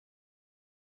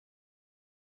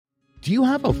Do you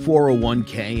have a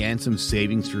 401k and some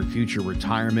savings for future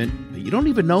retirement, but you don't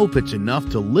even know if it's enough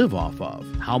to live off of?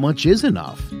 How much is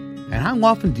enough? And how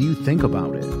often do you think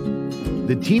about it?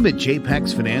 The team at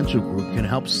JPEX Financial Group can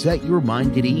help set your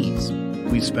mind at ease.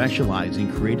 We specialize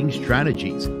in creating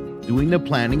strategies, doing the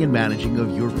planning and managing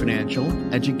of your financial,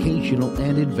 educational,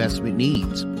 and investment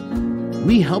needs.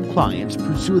 We help clients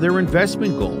pursue their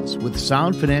investment goals with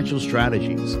sound financial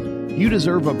strategies. You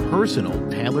deserve a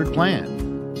personal, tailored plan.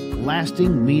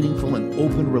 Lasting, meaningful, and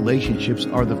open relationships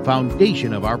are the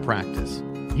foundation of our practice.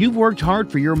 You've worked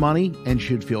hard for your money and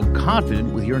should feel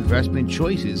confident with your investment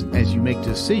choices as you make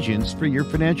decisions for your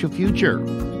financial future.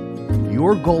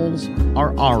 Your goals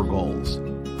are our goals.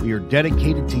 We are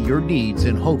dedicated to your needs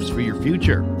and hopes for your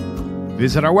future.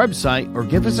 Visit our website or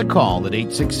give us a call at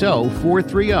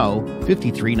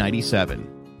 860-430-5397.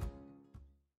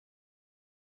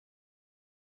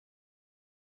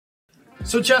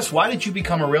 So, Jess, why did you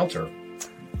become a realtor?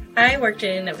 I worked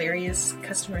in various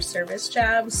customer service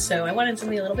jobs, so I wanted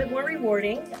something a little bit more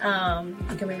rewarding.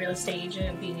 Becoming a real estate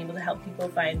agent, being able to help people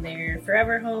find their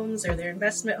forever homes or their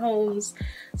investment homes,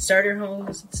 starter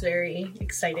homes. It's very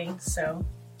exciting, so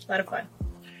a lot of fun.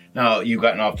 Now, you've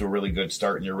gotten off to a really good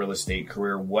start in your real estate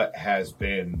career. What has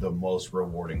been the most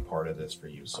rewarding part of this for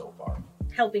you so far?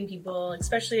 Helping people,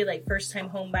 especially like first-time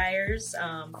home buyers,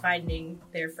 finding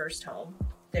their first home.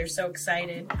 They're so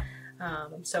excited.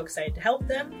 I'm so excited to help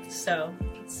them. So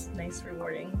it's a nice,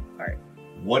 rewarding part.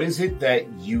 What is it that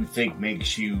you think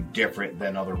makes you different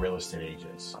than other real estate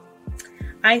agents?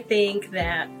 I think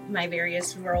that my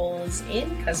various roles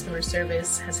in customer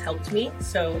service has helped me.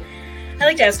 So I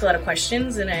like to ask a lot of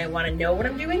questions and I want to know what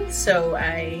I'm doing. So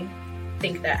I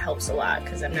think that helps a lot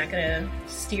because I'm not going to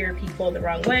steer people the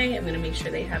wrong way. I'm going to make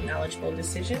sure they have knowledgeable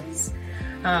decisions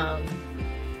and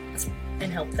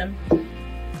help them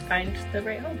find the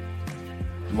right home.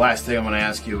 Last thing I'm going to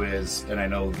ask you is, and I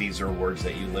know these are words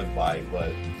that you live by,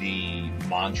 but the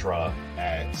mantra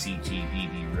at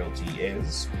CTBB Realty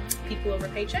is? People over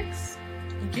paychecks,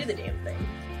 do the damn thing.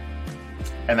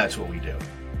 And that's what we do.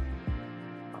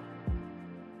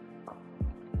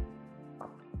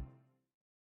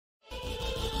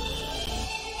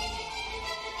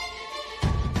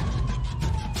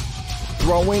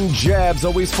 Throwing jabs,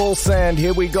 always full send.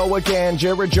 Here we go again.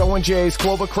 Jared, Joe, and Jay's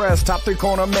Clover Crest, top three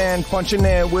corner man, punching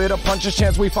in with a puncher's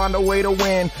chance. We find a way to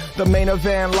win. The main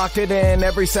event, locked it in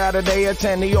every Saturday at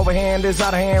 10. The overhand is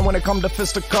out of hand when it comes to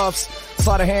fisticuffs.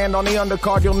 Slide a hand on the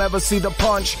undercard, you'll never see the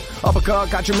punch.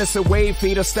 Uppercut got you missing weight,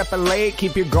 feet are stepping late.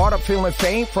 Keep your guard up, feeling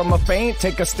faint from a feint.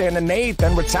 Take a stand and eight,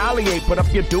 then retaliate. Put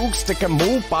up your duke, stick and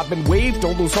move, bob and weave.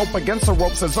 Don't lose hope against the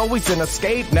ropes, there's always an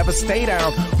escape. Never stay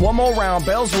down. One more round,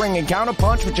 bells ringing, counter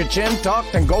punch with your chin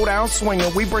tucked and go down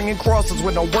swinging. We bringing crosses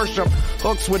with no worship,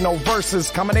 hooks with no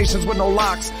verses, combinations with no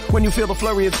locks. When you feel the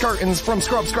flurry, it's curtains. From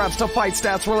scrub scraps to fight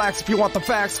stats, relax if you want the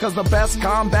facts, cause the best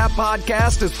combat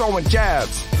podcast is Throwing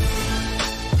Jabs.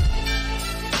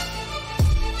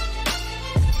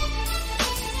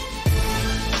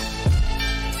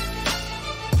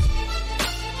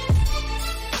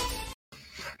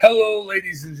 Hello,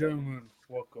 ladies and gentlemen.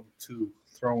 Welcome to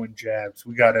Throwing Jabs.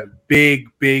 We got a big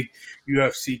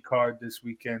UFC card this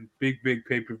weekend. Big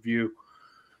pay-per-view.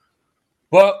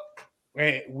 But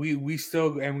we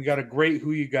still, and we got a great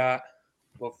Who You Got.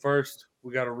 But first,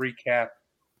 we got to recap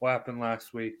what happened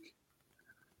last week.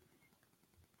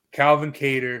 Calvin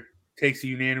Kattar takes a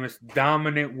unanimous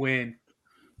dominant win.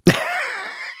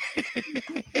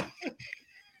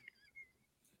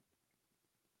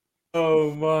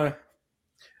 Oh, my.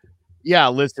 Yeah,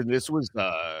 listen, this was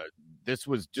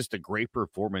just a great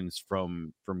performance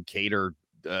from Kattar.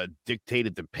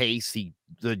 Dictated the pace.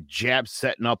 The jab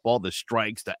setting up all the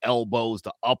strikes, the elbows,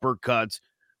 the uppercuts,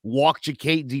 walked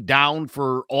Chikadze down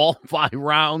for all 5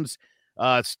 rounds,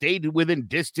 stayed within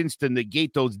distance to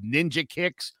negate those ninja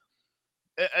kicks.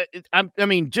 I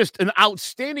mean, just an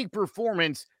outstanding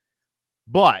performance,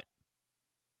 but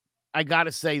I got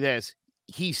to say this.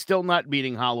 He's still not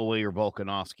beating Holloway or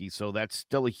Volkanovski, so that's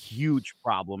still a huge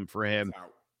problem for him.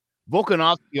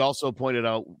 Volkanovski also pointed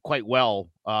out quite well,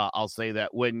 I'll say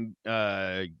that when,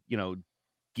 Giga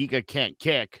can't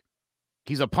kick,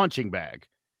 he's a punching bag.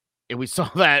 And we saw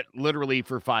that literally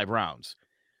for 5 rounds.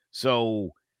 So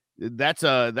that's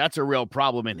a real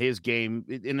problem in his game.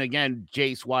 And again,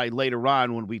 Jace, why later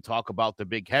on when we talk about the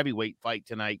big heavyweight fight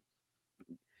tonight,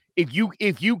 if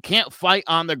you can't fight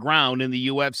on the ground in the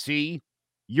UFC,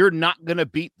 you're not going to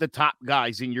beat the top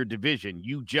guys in your division.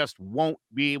 You just won't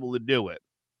be able to do it.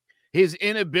 His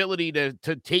inability to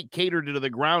take Kattar to the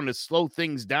ground to slow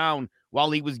things down while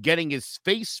he was getting his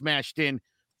face smashed in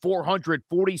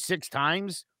 446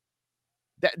 times,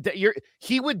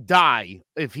 He would die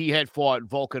if he had fought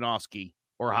Volkanovski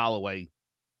or Holloway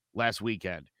last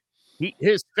weekend.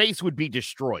 His face would be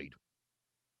destroyed.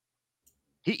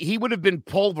 He would have been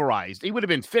pulverized. He would have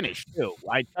been finished too.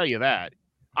 I tell you that.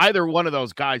 Either one of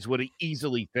those guys would have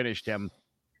easily finished him.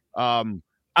 I'm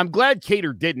glad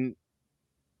Kattar didn't.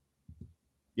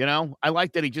 You know, I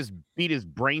like that he just beat his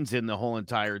brains in the whole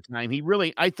entire time. He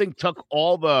really, I think, took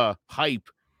all the hype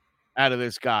out of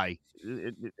this guy.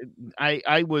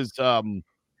 I was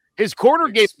his corner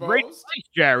gave great advice,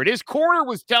 Jared. His corner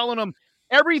was telling him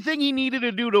everything he needed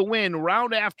to do to win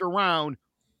round after round,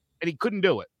 and he couldn't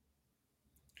do it.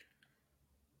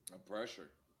 Pressure.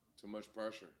 Too much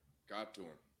pressure. Got to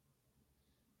him.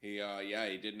 He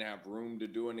didn't have room to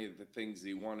do any of the things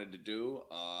he wanted to do.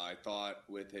 I thought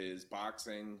with his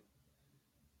boxing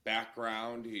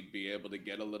background, he'd be able to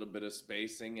get a little bit of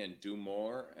spacing and do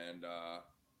more. And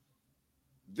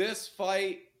this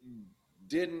fight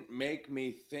didn't make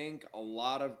me think a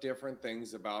lot of different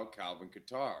things about Calvin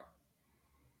Kattar.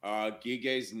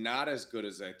 Gige's not as good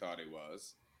as I thought he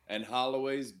was. And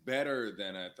Holloway's better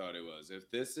than I thought he was. If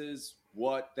this is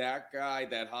what that guy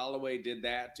that Holloway did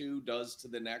that to does to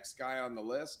the next guy on the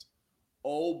list,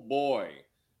 oh boy,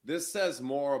 this says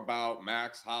more about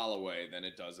Max Holloway than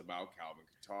it does about Calvin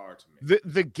Kattar to me.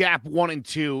 The gap 1 and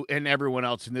 2 and everyone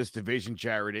else in this division,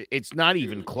 Jared, it's not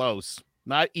even close.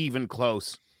 Not even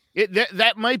close.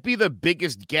 That might be the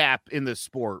biggest gap in the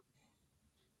sport.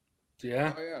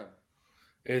 Yeah. Oh, yeah.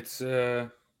 It's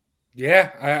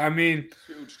yeah, I mean,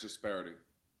 huge disparity.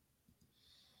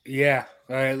 Yeah,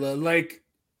 like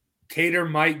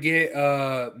Kattar might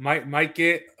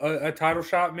get a title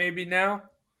shot maybe now,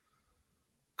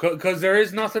 because there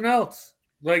is nothing else.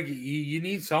 Like you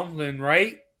need something,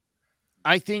 right?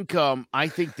 I think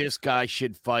this guy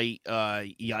should fight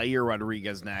Yair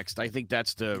Rodriguez next. I think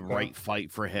that's the right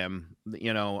fight for him.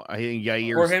 You know, I think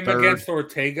Yair's or him third. Against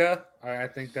Ortega. I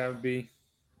think that would be.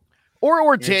 Or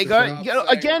Ortega,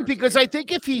 again, because I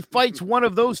think if he fights one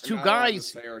of those two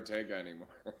guys, say Ortega anymore.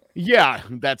 Yeah,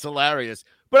 that's hilarious.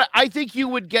 But I think you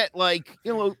would get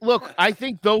look, I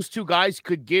think those two guys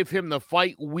could give him the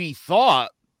fight we thought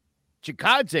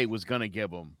Chikadze was going to give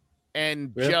him,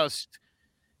 and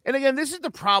again, this is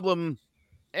the problem,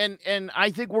 and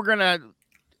I think we're going to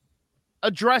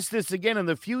address this again in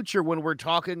the future when we're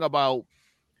talking about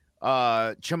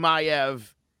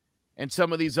Chimaev and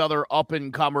some of these other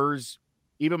up-and-comers,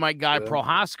 even my guy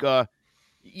Prohaska.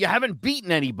 You haven't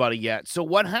beaten anybody yet. So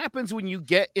what happens when you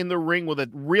get in the ring with a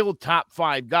real top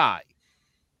 5 guy?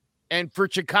 And for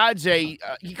Chikadze,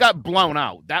 he got blown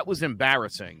out. That was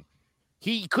embarrassing.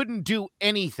 He couldn't do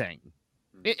anything.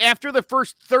 After the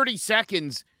first 30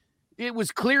 seconds, it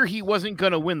was clear he wasn't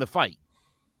going to win the fight.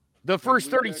 The first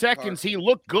 30 seconds, he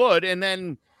looked good, and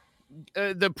then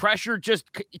the pressure just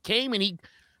came, and he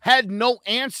had no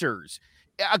answers.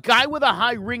 A guy with a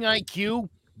high ring IQ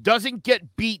doesn't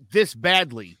get beat this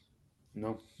badly.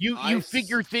 No. You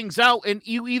figure things out, and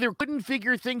you either couldn't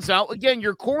figure things out. Again,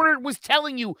 your corner was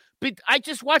telling you, but I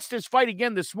just watched this fight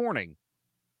again this morning.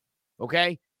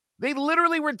 Okay? They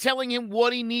literally were telling him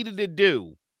what he needed to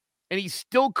do, and he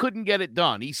still couldn't get it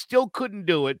done. He still couldn't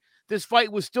do it. This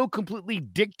fight was still completely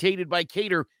dictated by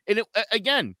Kattar. And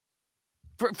again,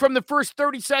 from the first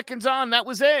 30 seconds on, that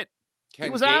was it. He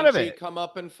was out of it. Come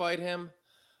up and fight him?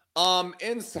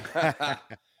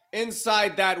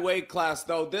 Inside that weight class,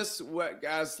 though, this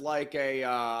as like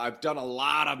I've done a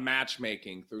lot of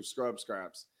matchmaking through Scrub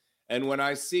Scraps, and when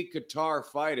I see Kattar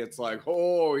fight, it's like,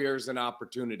 oh, here's an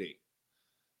opportunity.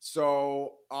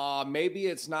 So maybe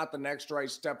it's not the next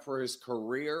right step for his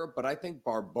career, but I think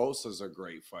Barbosa's a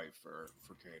great fight for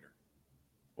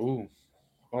Kattar. Ooh,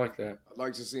 I like that. I'd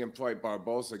like to see him fight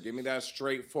Barbosa. Give me that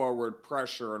straightforward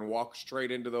pressure and walk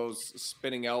straight into those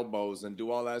spinning elbows and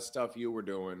do all that stuff you were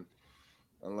doing.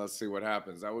 And let's see what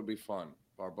happens. That would be fun.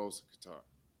 Barbosa, Kattar.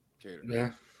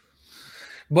 Yeah.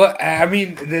 But, I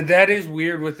mean, that is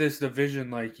weird with this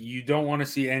division. Like, you don't want to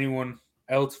see anyone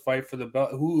else fight for the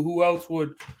belt. Who else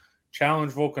would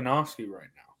challenge Volkanovski right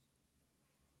now?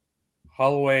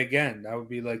 Holloway again. That would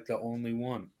be, like, the only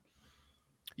one.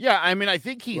 Yeah, I mean, I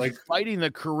think he's fighting the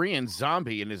Korean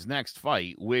Zombie in his next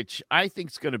fight, which I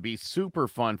think is going to be super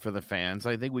fun for the fans.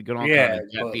 I think we can all kind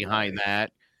of get behind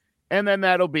that. And then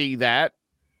that'll be that.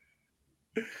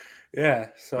 Yeah,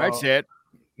 so that's it.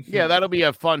 Yeah, that'll be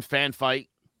a fun fan fight,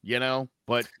 you know.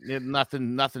 But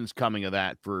nothing's coming of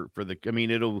that for the. I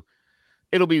mean, it'll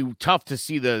be tough to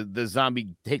see the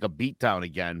Zombie take a beat down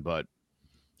again, but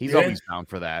he's always down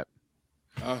for that.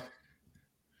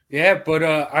 Yeah, but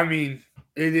I mean,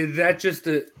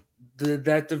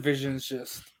 that division's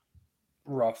just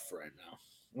rough right now.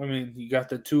 I mean, you got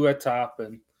the two at top,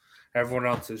 and everyone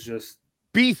else is just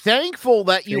be thankful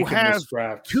that you taking the have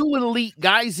scraps. two elite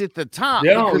guys at the top.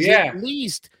 Yeah, because yeah. at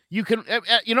least you can,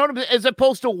 you know what I mean? As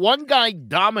opposed to one guy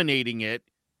dominating it,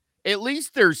 at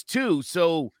least there's two.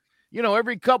 So, you know,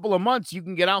 every couple of months you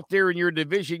can get out there in your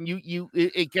division.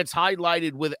 It gets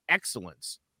highlighted with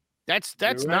excellence. That's You're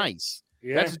right. nice.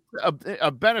 Yeah. That's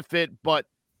a benefit. But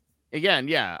again,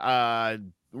 yeah,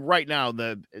 right now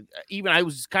even I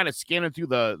was kind of scanning through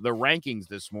the rankings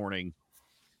this morning.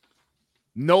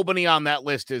 Nobody on that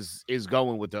list is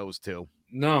going with those two.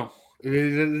 No,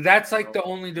 that's like the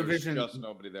only division. There's just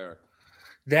nobody there.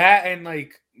 That and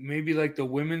like maybe like the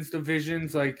women's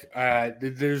divisions, like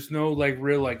there's no like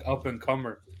real like up and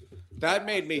comer. That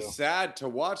made me sad to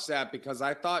watch that because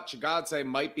I thought Chigadze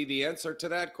might be the answer to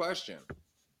that question.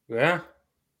 Yeah.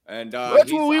 And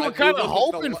that's what we were kind of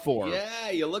hoping for.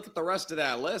 Yeah, you look at the rest of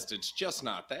that list, it's just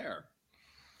not there.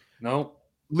 No.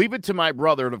 Leave it to my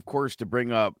brother, and of course, to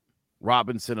bring up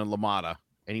Robinson and LaMotta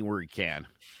anywhere he can.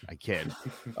 I kid.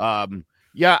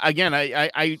 Yeah, again,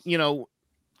 I you know,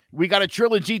 we got a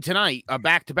trilogy tonight, a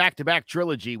back-to-back-to-back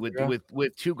trilogy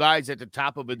with two guys at the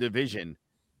top of a division.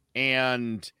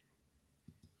 And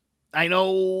I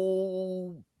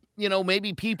know, you know,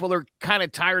 maybe people are kind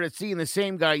of tired of seeing the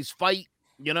same guys fight.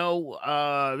 You know,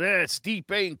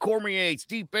 Stipe and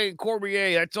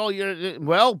Cormier. That's all you.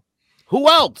 Well, who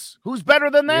else? Who's better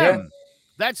than them? Yeah.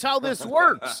 That's how this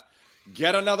works.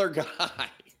 Get another guy.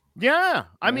 Yeah.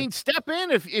 I mean, step in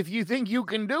if you think you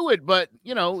can do it. But,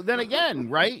 you know, then again,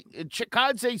 right?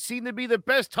 Chikadze seemed to be the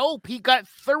best hope. He got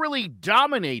thoroughly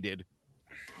dominated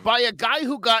by a guy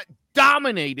who got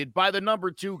dominated by the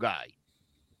number 2 guy.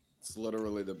 It's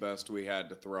literally the best we had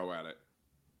to throw at it.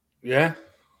 Yeah.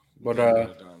 But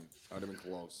not even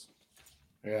close.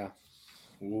 Yeah.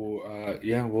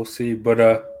 Yeah, we'll see.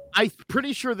 But I'm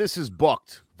pretty sure this is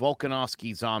booked.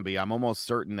 Volkanovski Zombie. I'm almost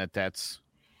certain that's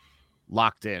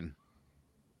locked in.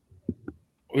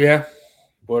 Yeah.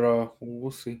 But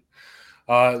we'll see.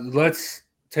 Let's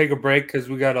take a break because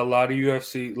we got a lot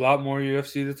more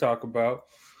UFC to talk about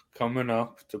coming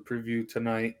up to preview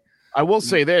tonight. I will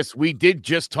say this. We did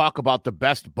just talk about the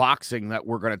best boxing that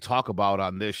we're going to talk about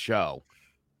on this show.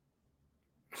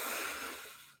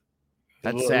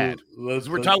 That's sad.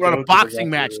 We're talking about a boxing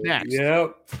match next.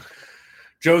 Yep.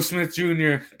 Joe Smith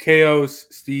Jr. KOs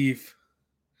Steve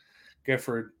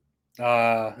Gifford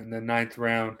in the 9th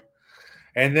round.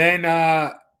 And then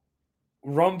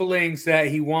rumblings that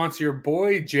he wants your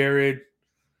boy Jared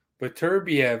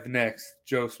Beterbiev next,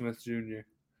 Joe Smith Jr.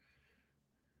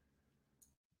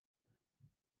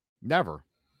 Never.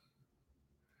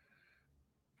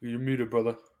 You're muted,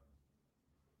 brother.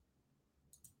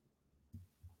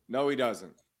 No, he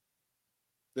doesn't.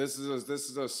 This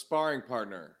is a sparring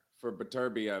partner for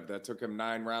Beterbiev that took him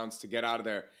 9 rounds to get out of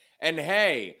there. And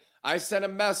hey, I sent a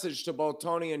message to both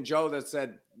Tony and Joe that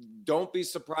said, don't be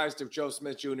surprised if Joe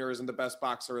Smith Jr. isn't the best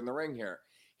boxer in the ring here.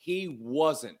 He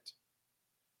wasn't.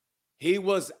 He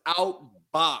was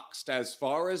outboxed as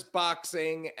far as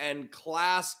boxing and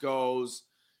class goes.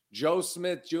 Joe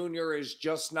Smith Jr. is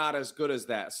just not as good as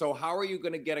that. So how are you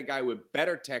going to get a guy with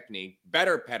better technique,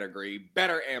 better pedigree,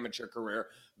 better amateur career,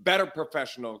 better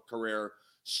professional career,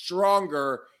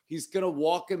 stronger? He's going to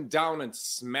walk him down and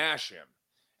smash him.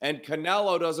 And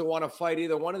Canelo doesn't want to fight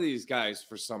either one of these guys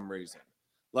for some reason.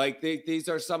 Like these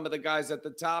are some of the guys at the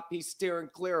top. He's steering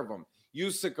clear of them.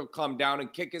 Usyk will come down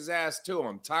and kick his ass too.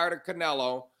 I'm tired of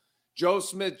Canelo. Joe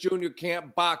Smith Jr.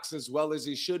 can't box as well as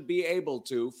he should be able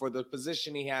to for the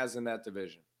position he has in that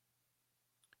division.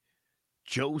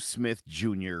 Joe Smith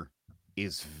Jr.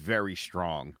 is very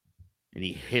strong, and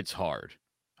he hits hard.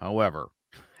 However,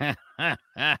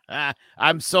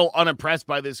 I'm so unimpressed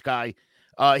by this guy.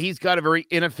 He's got a very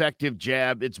ineffective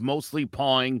jab. It's mostly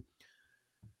pawing.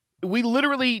 We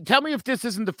literally, tell me if this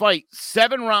isn't the fight,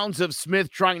 7 rounds of Smith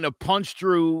trying to punch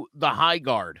through the high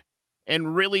guard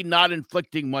and really not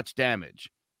inflicting much damage.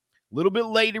 A little bit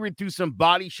later, he threw some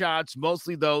body shots.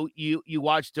 Mostly, though, you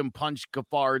watched him punch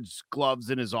Gaffard's gloves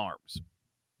in his arms.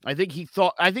 I think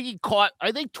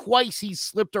twice he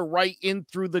slipped a right in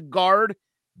through the guard.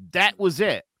 That was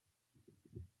it.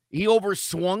 He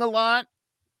overswung a lot.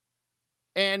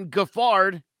 And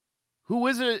Gaffard, who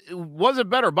was a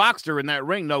better boxer in that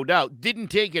ring, no doubt, didn't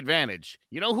take advantage.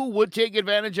 You know who would take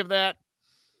advantage of that?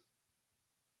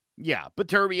 Yeah,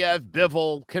 Beterbiev,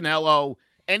 Bivol, Canelo,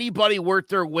 anybody worth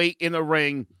their weight in the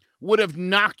ring would have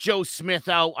knocked Joe Smith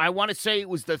out. I want to say it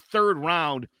was the 3rd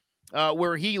round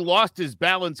where he lost his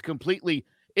balance completely.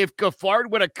 If Gaffard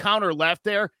would have counter left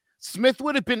there, Smith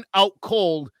would have been out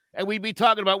cold, and we'd be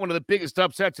talking about one of the biggest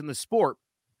upsets in the sport.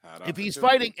 If he's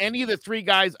fighting any of the three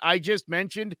guys I just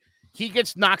mentioned, he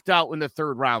gets knocked out in the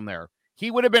third round there.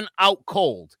 He would have been out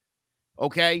cold.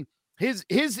 Okay? His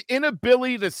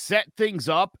inability to set things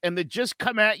up and to just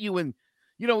come at you and,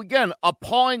 again, a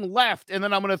pawing left, and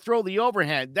then I'm going to throw the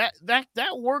overhand.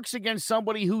 That works against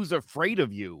somebody who's afraid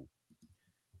of you.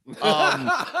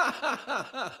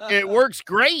 It works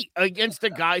great against a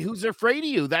guy who's afraid of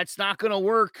you. That's not going to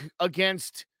work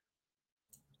against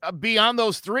beyond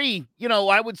those three.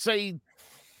 I would say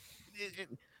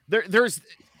there's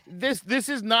this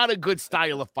is not a good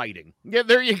style of fighting. Yeah,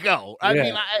 there you go. I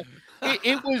mean,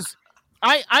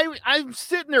 I'm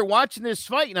sitting there watching this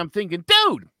fight and I'm thinking,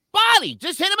 dude, body,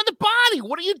 just hit him in the body.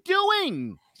 What are you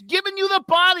doing? He's giving you the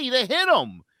body to hit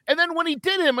him. And then when he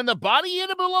did him in the body, he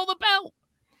hit him below the belt.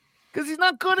 Because he's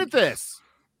not good at this.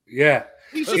 Yeah.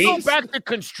 He should go back to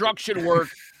construction work.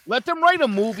 Let them write a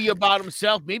movie about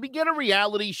himself. Maybe get a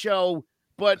reality show.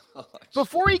 But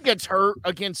before he gets hurt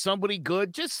against somebody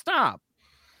good, just stop.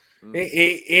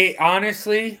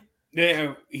 Honestly,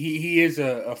 he is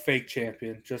a fake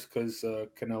champion just because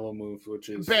Canelo moves, which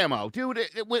is... Bamo. Dude,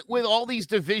 with all these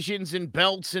divisions and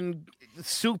belts and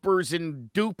supers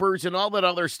and dupers and all that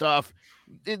other stuff,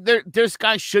 this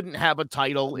guy shouldn't have a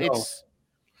title. No.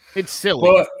 It's silly.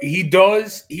 Well, he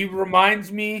does. He reminds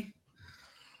me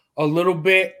a little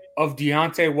bit of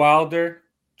Deontay Wilder,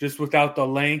 just without the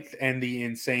length and the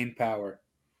insane power.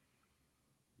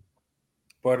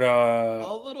 But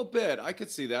a little bit. I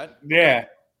could see that. Yeah.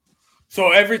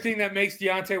 So everything that makes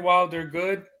Deontay Wilder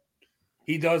good,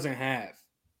 he doesn't have.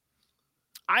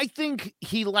 I think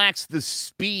he lacks the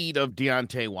speed of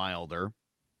Deontay Wilder.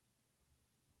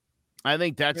 I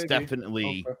think that's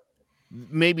definitely... Okay.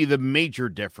 Maybe the major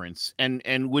difference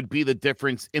and would be the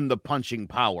difference in the punching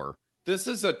power. This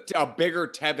is a bigger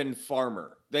Tevin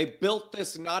Farmer. They built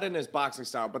this not in his boxing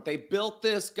style, but they built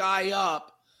this guy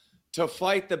up to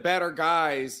fight the better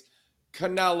guys.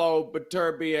 Canelo,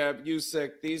 Beterbiev,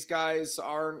 Usyk, these guys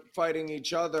aren't fighting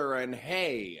each other. And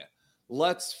hey,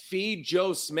 let's feed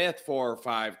Joe Smith 4 or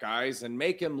 5 guys and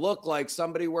make him look like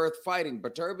somebody worth fighting.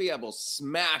 Beterbiev will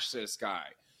smash this guy.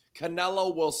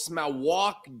 Canelo will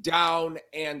walk down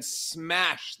and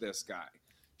smash this guy.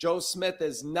 Joe Smith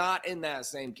is not in that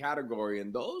same category,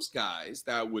 and those guys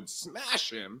that would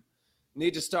smash him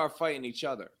need to start fighting each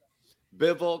other.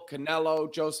 Bivol,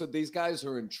 Canelo, Joseph, these guys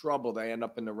are in trouble. They end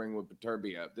up in the ring with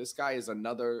Beterbiev. This guy is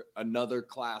another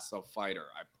class of fighter,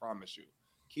 I promise you.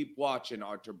 Keep watching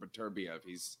Artur Beterbiev.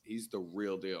 He's the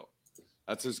real deal.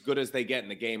 That's as good as they get in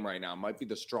the game right now. Might be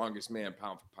the strongest man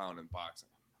pound for pound in boxing.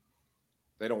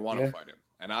 They don't want to fight him,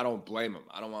 and I don't blame him.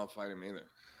 I don't want to fight him either.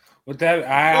 With that,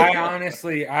 I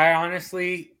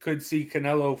honestly could see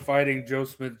Canelo fighting Joe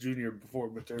Smith Jr. before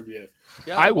Beterbiev.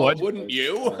 Yeah, I would. Wouldn't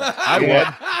you? I would.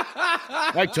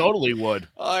 I totally would.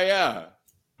 Oh yeah.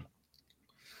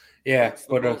 Yeah, makes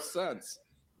the most sense.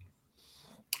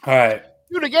 All right.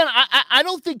 Dude, again, I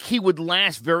don't think he would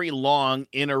last very long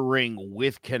in a ring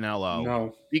with Canelo.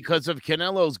 No. Because of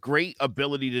Canelo's great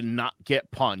ability to not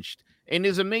get punched and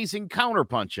his amazing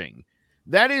counterpunching.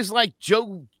 That is like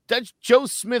that's Joe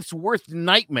Smith's worst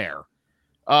nightmare.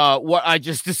 What I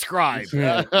just described.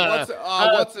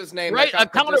 What's his name? Right, a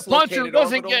counterpuncher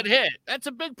doesn't get hit. That's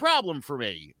a big problem for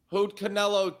me. Who'd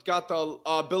Canelo got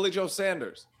the Billy Joe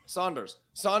Saunders?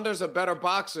 Saunders a better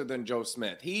boxer than Joe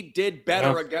Smith. He did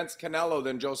better against Canelo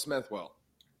than Joe Smith will.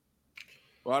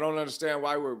 Well, I don't understand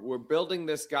why we're building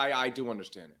this guy. I do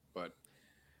understand it, but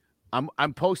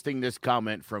I'm posting this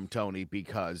comment from Tony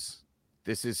because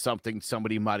this is something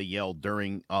somebody might have yelled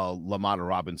during a LaMotta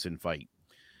Robinson fight.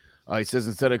 He says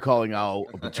instead of calling out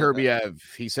Beterbiev,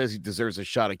 he says he deserves a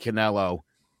shot at Canelo.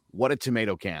 What a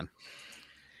tomato can.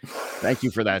 Thank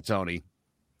you for that, Tony.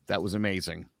 That was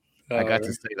amazing. I got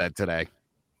to say that today.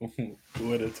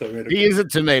 What a tomato he is a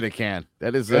tomato can.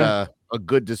 That is a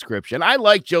good description. I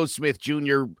like Joe Smith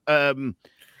Jr.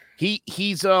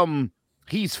 He's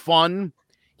fun.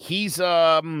 He's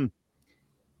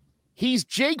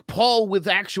Jake Paul with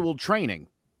actual training.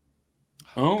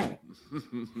 Oh,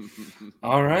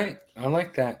 all right. I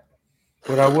like that.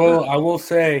 But I will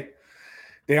say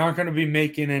they aren't going to be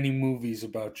making any movies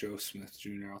about Joe Smith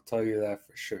Jr. I'll tell you that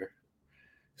for sure.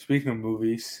 Speaking of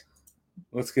movies,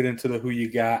 let's get into the Who You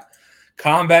Got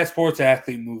combat sports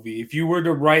athlete movie. If you were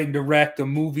to write and direct a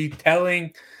movie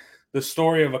telling the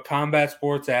story of a combat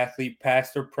sports athlete,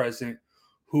 past or present,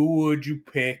 who would you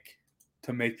pick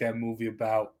to make that movie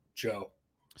about, Joe?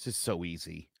 This is so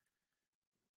easy.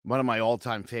 One of my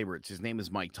all-time favorites. His name is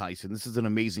Mike Tyson. This is an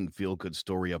amazing feel-good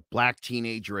story. A black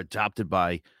teenager adopted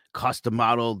by custom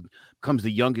model, becomes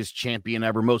the youngest champion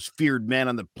ever, most feared man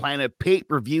on the planet,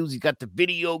 pay-per-views. He's got the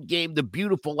video game, the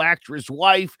beautiful actress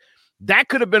wife. That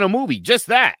could have been a movie, just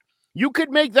that. You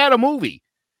could make that a movie.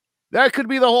 That could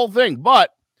be the whole thing,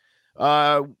 but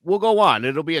we'll go on.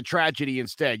 It'll be a tragedy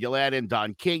instead. You'll add in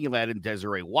Don King, you'll add in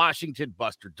Desiree Washington,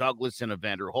 Buster Douglas, and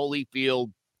Evander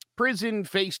Holyfield. Prison,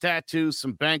 face tattoos,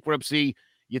 some bankruptcy.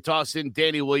 You toss in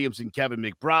Danny Williams and Kevin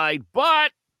McBride,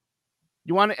 but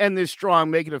you want to end this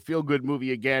strong, make it a feel-good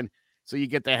movie again, so you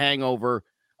get The Hangover,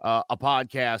 a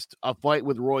podcast, a fight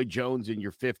with Roy Jones in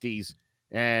your 50s,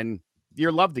 and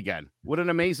you're loved again. What an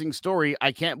amazing story.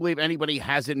 I can't believe anybody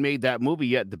hasn't made that movie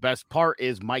yet. The best part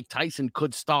is Mike Tyson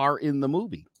could star in the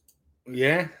movie.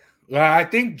 Yeah. Well, I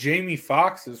think Jamie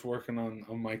Foxx is working on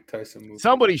a Mike Tyson movie.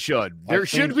 Somebody should. There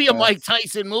should be a Mike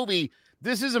Tyson movie.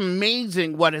 This is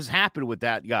amazing what has happened with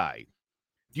that guy.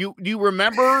 Do you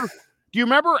remember? Do you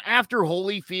remember after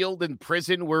Holyfield in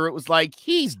prison where it was like,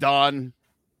 he's done.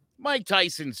 Mike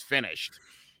Tyson's finished.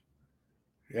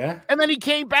 Yeah. And then he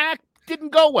came back, didn't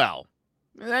go well.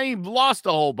 And then he lost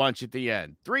a whole bunch at the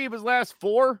end. 3 of his last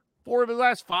 4, 4 of his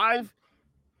last 5.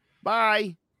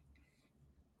 Bye.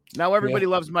 Now everybody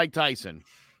loves Mike Tyson.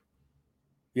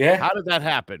 Yeah. How did that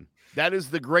happen? That is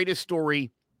the greatest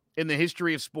story in the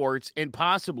history of sports and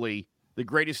possibly the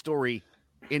greatest story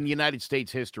in United States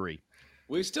history.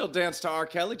 We still dance to R.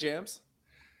 Kelly jams.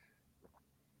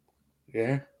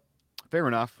 Yeah. Fair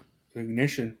enough.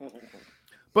 Ignition.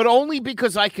 But only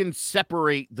because I can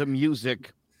separate the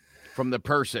music from the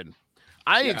person.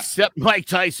 I accept Mike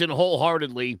Tyson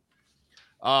wholeheartedly.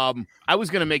 I was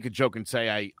going to make a joke and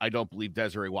say I don't believe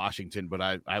Desiree Washington, but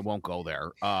I won't go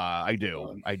there. I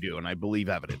do, and I believe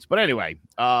evidence. But anyway,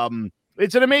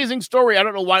 it's an amazing story. I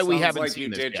don't know why we haven't like seen you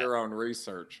this did yet. your own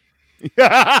research. All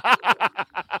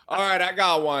right, I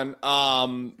got one.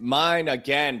 Mine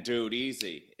again, dude,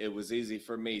 easy. It was easy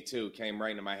for me too. Came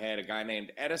right into my head. A guy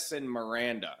named Edison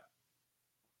Miranda.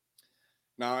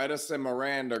 Now, Edison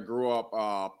Miranda grew up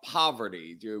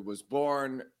poverty. Dude was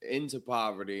born into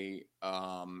poverty,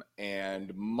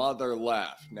 and mother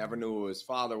left. Never knew who his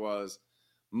father was.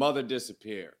 Mother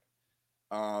disappeared.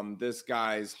 This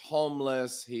guy's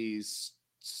homeless. He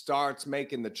starts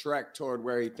making the trek toward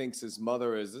where he thinks his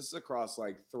mother is. This is across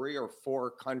like 3 or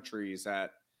 4 countries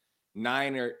at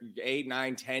 9 or 8,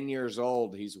 9, 10 years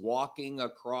old. He's walking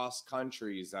across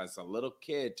countries as a little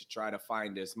kid to try to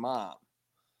find his mom.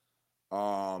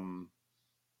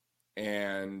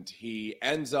 And he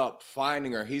ends up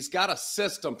finding her. He's got a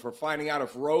system for finding out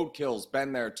if roadkill's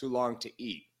been there too long to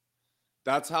eat.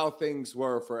 That's how things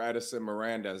were for Edison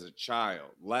Miranda as a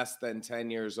child, less than 10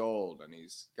 years old. And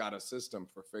he's got a system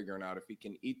for figuring out if he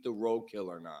can eat the roadkill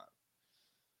or not.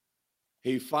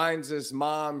 He finds his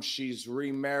mom. She's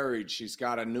remarried. She's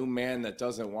got a new man that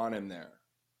doesn't want him there.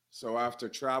 So after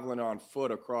traveling on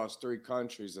foot across 3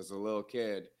 countries as a little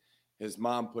kid, his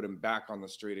mom put him back on the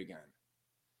street again.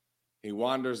 He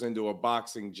wanders into a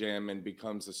boxing gym and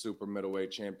becomes a super middleweight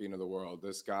champion of the world.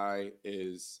 This guy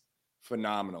is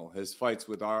phenomenal. His fights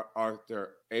with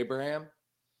Arthur Abraham,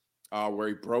 where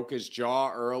he broke his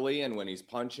jaw early, and when he's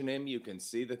punching him, you can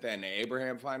see that then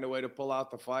Abraham find a way to pull out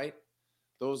the fight.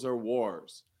 Those are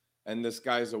wars. And this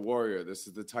guy's a warrior. This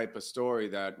is the type of story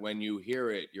that when you hear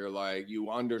it, you're like, you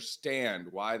understand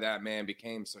why that man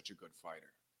became such a good fighter.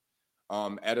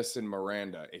 Edison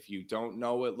Miranda. If you don't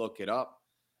know it, look it up.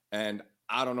 And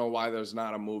I don't know why there's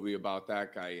not a movie about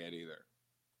that guy yet either.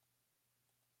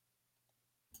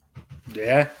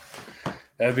 Yeah,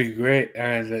 that'd be great.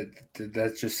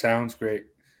 That just sounds great.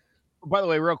 By the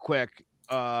way, real quick,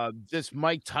 this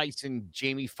Mike Tyson,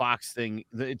 Jamie Foxx thing,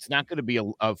 it's not going to be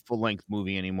a full-length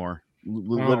movie anymore.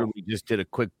 Literally just did a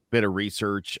quick bit of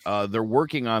research. They're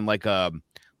working on like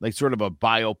sort of a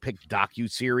biopic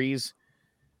docuseries.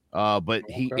 But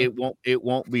it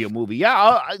won't be a movie.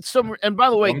 Yeah. And by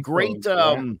the way,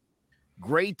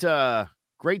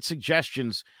 great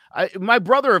suggestions. My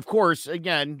brother, of course,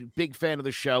 again, big fan of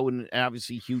the show and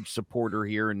obviously huge supporter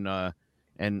here.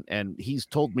 And he's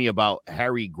told me about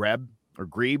Harry Greb,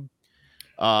 who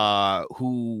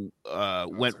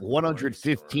went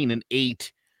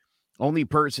 115-8, only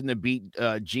person to beat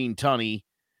Gene Tunney.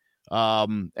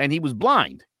 And he was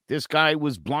blind. This guy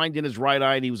was blind in his right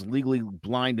eye, and he was legally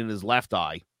blind in his left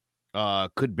eye.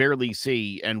 Could barely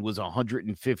see, and was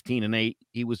 115-8.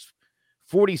 He was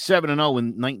 47-0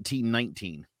 in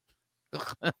 1919.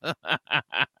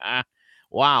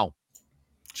 Wow.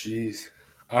 Jeez.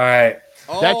 All right.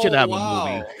 That should have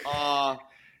a movie.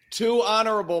 2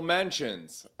 honorable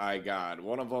mentions I got.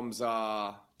 One of them's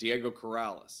Diego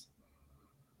Corrales,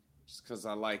 just because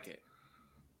I like it.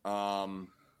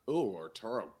 Ooh,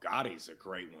 Arturo Gotti's a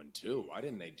great one too. Why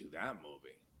didn't they do that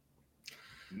movie?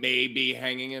 Maybe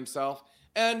hanging himself.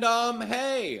 And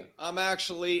hey, I'm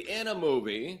actually in a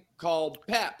movie called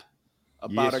Pep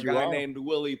about Yes, a you guy are. named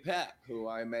Willie Pep, who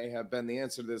I may have been the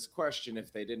answer to this question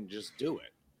if they didn't just do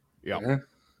it. Yeah.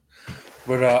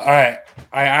 But all right,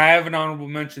 I have an honorable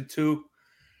mention too.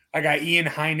 I got Ian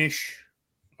Heinisch,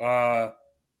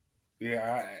 unranked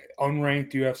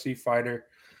UFC fighter,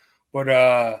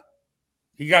 but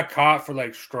he got caught for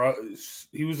like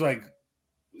he was like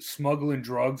smuggling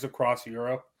drugs across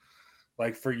Europe,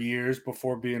 like for years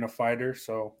before being a fighter.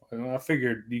 So I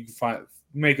figured you could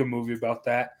make a movie about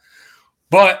that.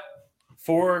 But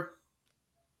for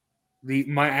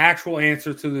my actual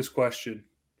answer to this question,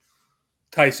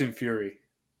 Tyson Fury.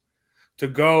 To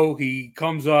go, he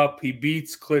comes up, he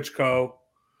beats Klitschko,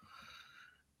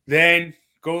 then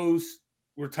goes,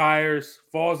 retires,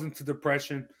 falls into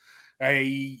depression.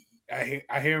 I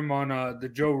hear him on the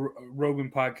Joe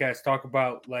Rogan podcast talk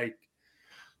about like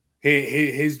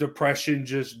his depression,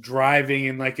 just driving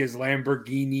in like his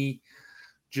Lamborghini,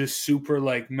 just super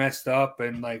like messed up,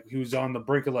 and like he was on the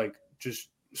brink of like just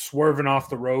swerving off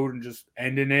the road and just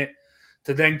ending it,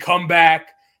 to then come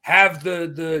back, have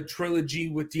the trilogy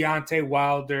with Deontay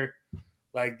Wilder.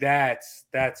 Like that's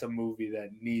a movie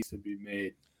that needs to be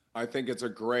made. I think it's a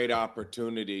great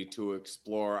opportunity to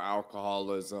explore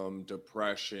alcoholism,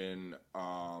 depression,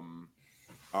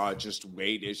 just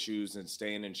weight issues and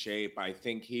staying in shape. I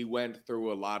think he went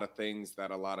through a lot of things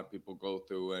that a lot of people go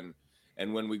through,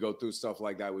 and when we go through stuff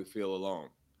like that, we feel alone.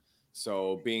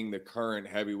 So being the current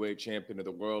heavyweight champion of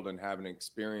the world and having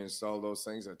experienced all those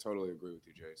things, I totally agree with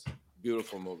you, Jason.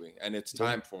 Beautiful movie, and it's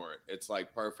time for it. It's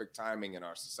like perfect timing in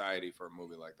our society for a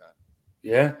movie like that.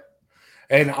 Yeah,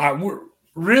 and we're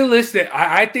realistic.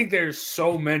 I think there's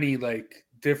so many like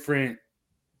different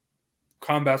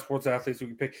combat sports athletes we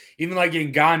can pick. Even like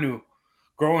Ngannou,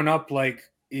 growing up like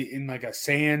in like a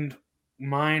sand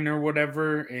mine or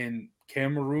whatever in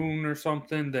Cameroon or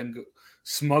something, then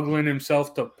smuggling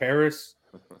himself to Paris.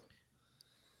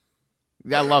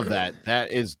 I love that.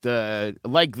 That is the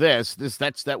like this.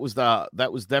 That was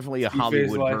definitely a Stipe's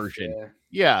Hollywood life, version.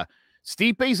 Yeah.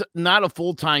 Stipe's not a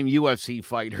full-time UFC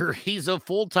fighter. He's a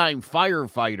full-time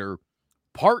firefighter,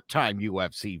 part-time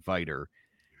UFC fighter,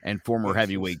 and former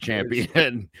heavyweight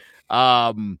champion.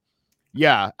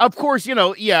 Yeah, of course,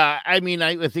 I mean,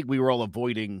 I think we were all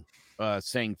avoiding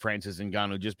saying Francis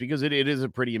Ngannou just because it is a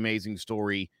pretty amazing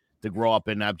story to grow up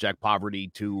in abject poverty,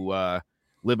 to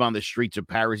live on the streets of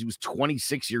Paris. He was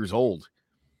 26 years old.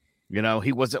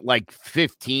 He wasn't like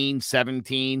 15,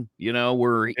 17,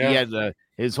 where he had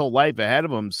his whole life ahead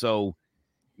of him. So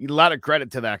a lot of credit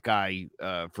to that guy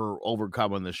for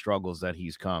overcoming the struggles that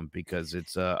he's come, because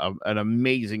it's an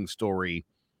amazing story,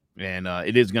 and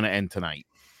it is going to end tonight.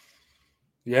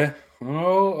 Yeah.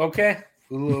 Oh, okay.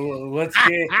 Let's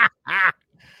get.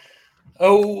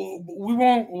 We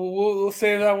won't. We'll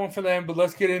save that one for them. But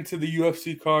let's get into the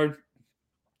UFC card.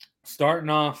 Starting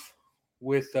off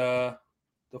with the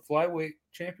flyweight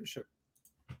championship.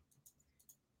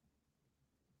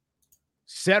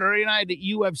 Saturday night at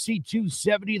UFC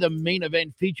 270, the main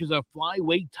event features a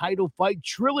flyweight title fight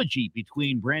trilogy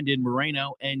between Brandon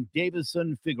Moreno and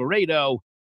Deiveson Figueiredo.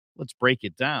 Let's break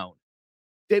it down.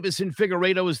 Deiveson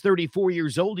Figueiredo is 34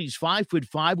 years old. He's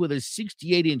 5'5" with a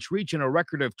 68-inch reach and a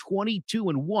record of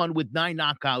 22-1 with 9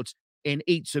 knockouts and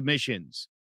 8 submissions.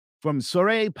 From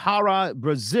Ceará, Pará,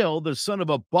 Brazil, the son of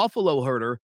a buffalo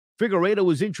herder, Figueiredo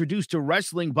was introduced to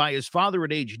wrestling by his father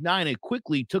at age 9 and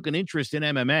quickly took an interest in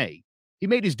MMA. He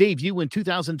made his debut in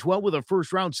 2012 with a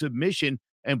first-round submission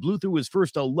and blew through his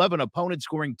first 11 opponents,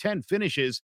 scoring 10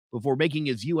 finishes before making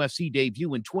his UFC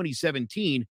debut in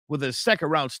 2017 with a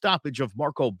second-round stoppage of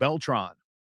Marco Beltran.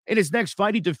 In his next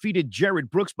fight, he defeated Jared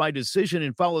Brooks by decision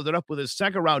and followed it up with a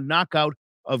second-round knockout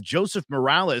of Joseph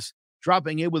Morales,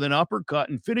 dropping in with an uppercut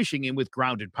and finishing him with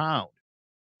ground and pound.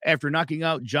 After knocking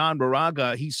out John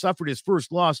Moraga, he suffered his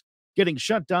first loss, getting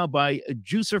shut down by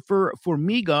Jussifer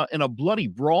Formiga in a bloody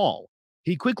brawl.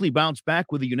 He quickly bounced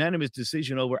back with a unanimous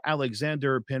decision over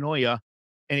Alexander Penoya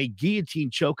and a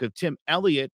guillotine choke of Tim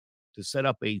Elliott to set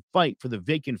up a fight for the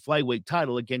vacant flyweight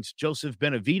title against Joseph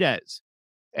Benavidez.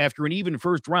 After an even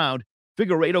first round,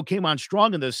 Figueiredo came on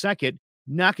strong in the second,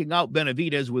 knocking out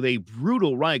Benavidez with a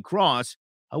brutal right cross.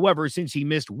 However, since he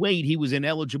missed weight, he was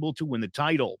ineligible to win the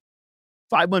title.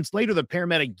 5 months later, the pair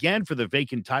met again for the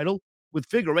vacant title, with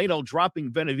Figueiredo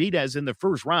dropping Benavidez in the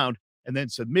first round and then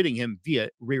submitting him via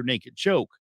rear naked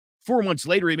choke. 4 months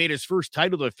later, he made his first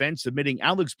title defense, submitting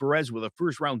Alex Perez with a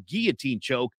first-round guillotine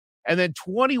choke, and then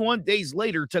 21 days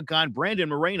later took on Brandon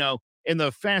Moreno in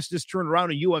the fastest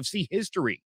turnaround in UFC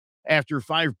history. After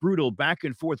 5 brutal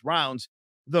back-and-forth rounds,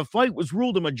 the fight was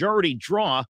ruled a majority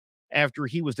draw after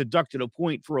he was deducted a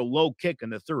point for a low kick in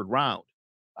the 3rd round.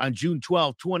 On June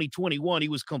 12, 2021, he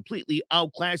was completely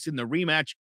outclassed in the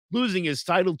rematch, losing his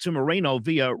title to Moreno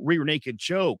via rear naked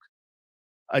choke.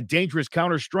 A dangerous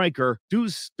counter-striker,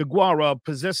 Deuce DeGuara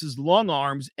possesses long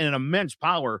arms and an immense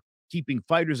power, keeping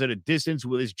fighters at a distance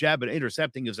with his jab and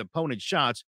intercepting his opponent's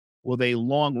shots with a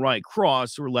long right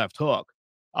cross or left hook.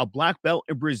 A black belt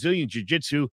in Brazilian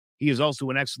Jiu-Jitsu, he is also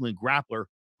an excellent grappler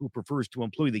who prefers to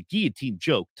employ the guillotine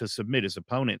choke to submit his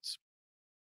opponents.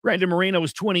 Brandon Moreno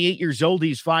is 28 years old.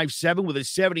 He's 5'7", with a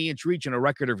 70-inch reach and a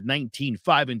record of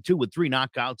 19-5-2 with 3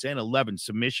 knockouts and 11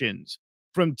 submissions.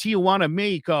 From Tijuana,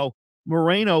 Mexico,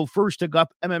 Moreno first took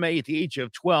up MMA at the age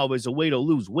of 12 as a way to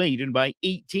lose weight, and by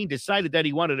 18 decided that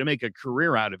he wanted to make a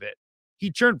career out of it.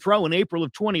 He turned pro in April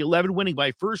of 2011, winning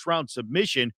by first-round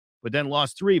submission, but then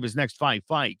lost 3 of his next 5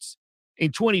 fights.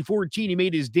 In 2014, he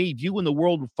made his debut in the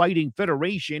World Fighting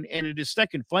Federation, and in his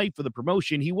second fight for the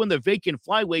promotion, he won the vacant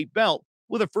flyweight belt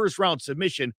with a first-round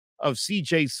submission of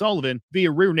C.J. Sullivan via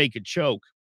rear naked choke.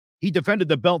 He defended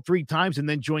the belt 3 times and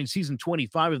then joined season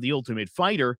 25 of The Ultimate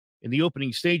Fighter. In the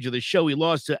opening stage of the show, he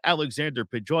lost to Alexander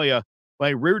Pedroia by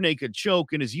rear naked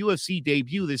choke in his UFC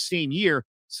debut this same year,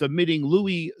 submitting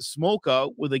Louis Smolka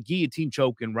with a guillotine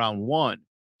choke in round 1.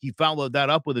 He followed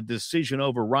that up with a decision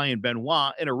over Ryan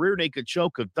Benoit and a rear naked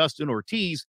choke of Dustin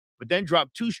Ortiz, but then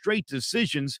dropped 2 straight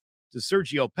decisions to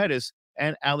Sergio Pettis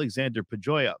and Alexander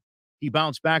Pedroia. He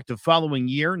bounced back the following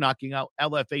year, knocking out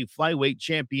LFA flyweight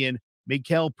champion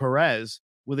Mikael Perez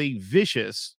with a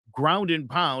vicious ground and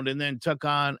pound, and then took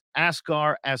on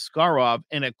Askar Askarov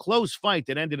in a close fight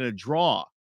that ended in a draw.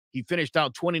 He finished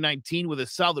out 2019 with a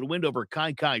solid win over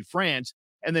Kai France,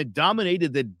 and then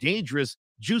dominated the dangerous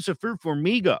Jussifer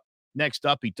Formiga. Next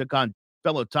up, he took on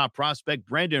fellow top prospect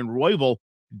Brandon Royval,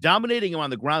 dominating him on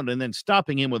the ground and then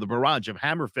stopping him with a barrage of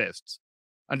hammer fists.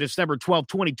 On December 12,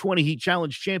 2020, he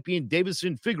challenged champion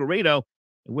Davison Figueiredo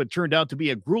in what turned out to be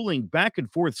a grueling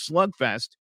back-and-forth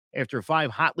slugfest. After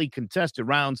 5 hotly contested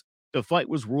rounds, the fight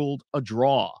was ruled a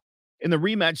draw. In the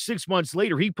rematch 6 months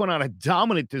later, he put on a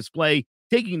dominant display,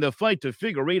 taking the fight to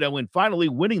Figueiredo and finally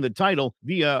winning the title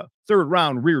via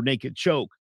 3rd-round rear naked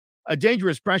choke. A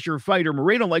dangerous pressure fighter,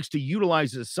 Moreno likes to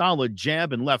utilize a solid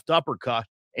jab and left uppercut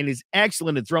and is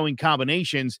excellent at throwing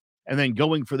combinations and then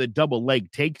going for the double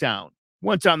leg takedown.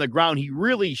 Once on the ground, he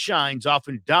really shines,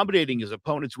 often dominating his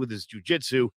opponents with his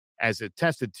jiu-jitsu, as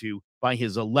attested to by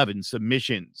his 11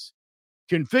 submissions.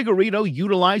 Can Figueiredo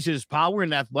utilize his power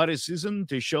and athleticism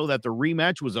to show that the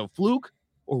rematch was a fluke,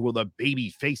 or will the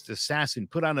baby-faced assassin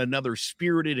put on another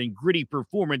spirited and gritty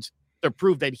performance to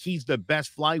prove that he's the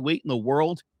best flyweight in the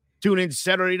world? Tune in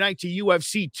Saturday night to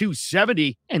UFC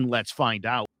 270, and let's find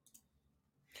out.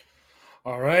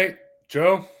 All right,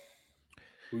 Joe,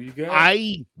 who you got?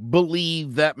 I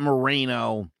believe that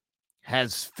Moreno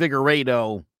has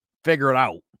Figueiredo figured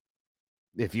out,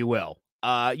 if you will.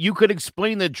 You could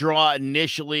explain the draw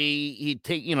initially.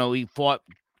 He fought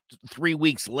 3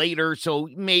 weeks later, so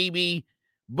maybe,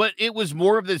 but it was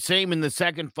more of the same in the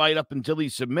second fight up until he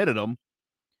submitted him.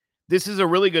 This is a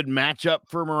really good matchup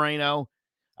for Moreno.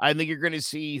 I think you're going to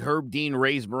see Herb Dean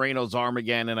raise Moreno's arm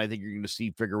again, and I think you're going to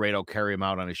see Figueiredo carry him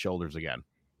out on his shoulders again.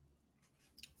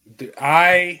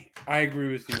 I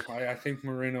agree with you. I think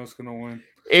Moreno's going to win.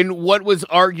 In what was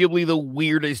arguably the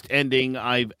weirdest ending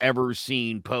I've ever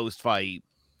seen post-fight,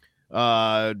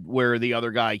 where the other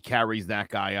guy carries that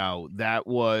guy out. That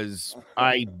was,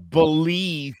 I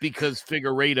believe, because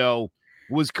Figueiredo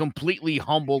was completely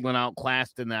humbled and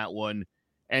outclassed in that one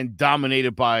and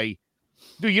dominated by,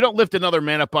 dude, you don't lift another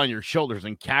man up on your shoulders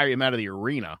and carry him out of the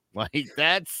arena. Like,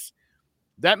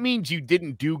 that means you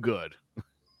didn't do good.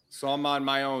 So I'm on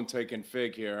my own taking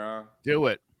Fig here, huh? Do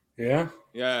it. Yeah?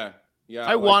 Yeah.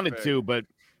 I wanted to, but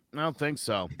I don't think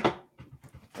so. It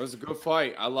was a good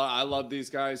fight. I love these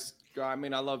guys. I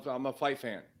mean, I'm a fight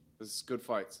fan. This is good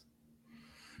fights.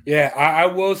 Yeah, I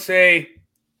will say,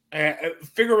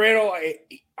 Figueiredo,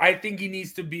 I think he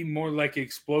needs to be more like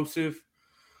explosive.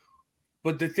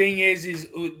 But the thing is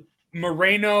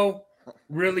Moreno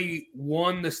really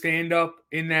won the stand-up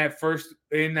in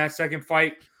that second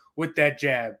fight with that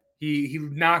jab.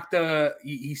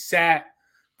 He sat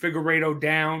Figueiredo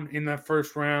down in that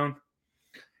first round.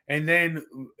 And then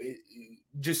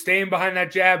just staying behind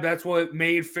that jab, that's what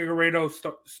made Figueiredo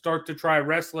start to try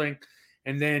wrestling.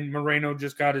 And then Moreno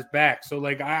just got his back. So,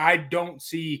 like, I don't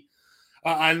see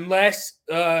unless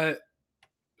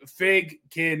Fig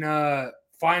can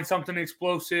find something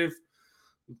explosive,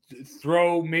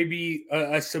 throw maybe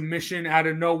a submission out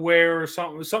of nowhere or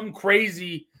something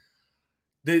crazy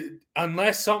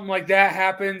unless something like that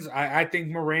happens, I think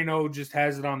Moreno just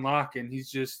has it on lock and he's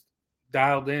just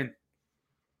dialed in.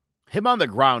 Him on the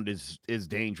ground is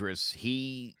dangerous.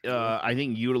 He, I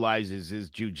think, utilizes his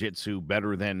jiu-jitsu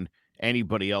better than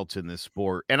anybody else in this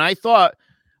sport. And I thought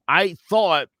a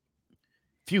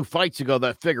few fights ago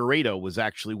that Figueiredo was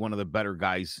actually one of the better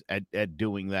guys at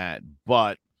doing that.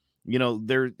 But, you know,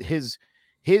 the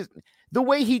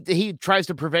way he tries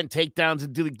to prevent takedowns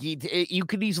and do you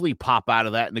could easily pop out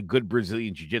of that, and a good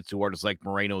Brazilian jiu-jitsu artist like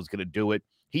Moreno is going to do it.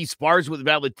 He spars with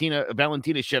Valentina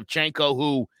Shevchenko,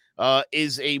 who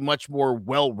is a much more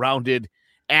well-rounded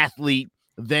athlete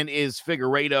than is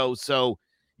Figueiredo. So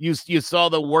you saw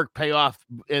the work pay off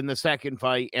in the second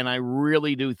fight, and I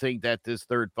really do think that this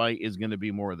third fight is going to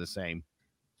be more of the same.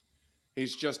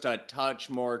 He's just a touch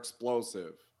more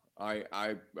explosive.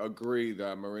 I agree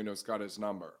that Moreno's got his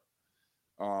number.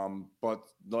 But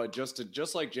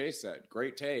just like Jay said,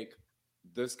 great take.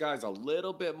 This guy's a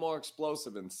little bit more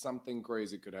explosive and something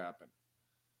crazy could happen.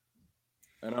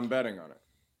 And I'm betting on it.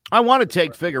 I want to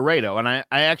take Figueiredo, and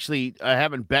I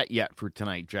haven't bet yet for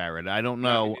tonight, Jared. I don't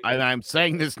know. I'm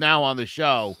saying this now on the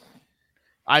show.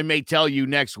 I may tell you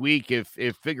next week if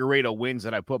Figueiredo wins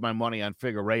that I put my money on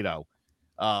Figueiredo.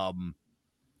 But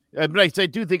I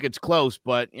do think it's close,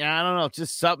 but yeah, I don't know. It's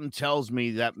just something tells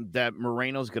me that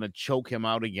Moreno's going to choke him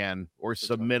out again or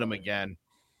submit him again.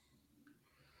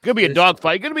 Going to be a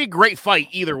dogfight. Going to be a great fight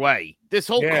either way. This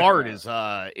whole card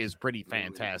is pretty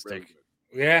fantastic.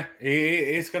 Yeah,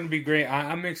 it's going to be great.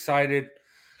 I'm excited.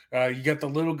 You got the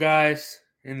little guys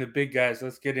and the big guys.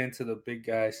 Let's get into the big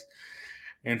guys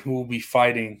and who will be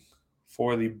fighting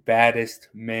for the baddest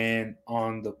man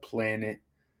on the planet,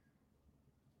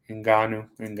 Ngannou.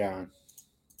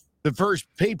 The first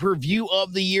pay-per-view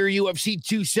of the year, UFC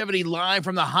 270 live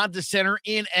from the Honda Center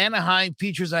in Anaheim,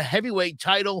 features a heavyweight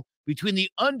title between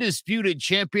the undisputed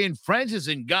champion Francis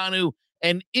Ngannou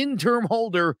and interim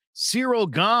holder Ciryl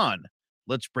Gane.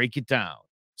 Let's break it down.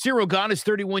 Ciryl Gane is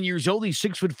 31 years old. He's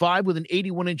 6'5" with an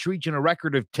 81-inch reach and a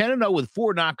record of 10-0 with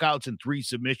 4 knockouts and 3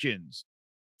 submissions.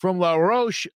 From La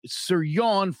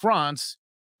Roche-sur-Yon, France,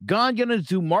 Gane got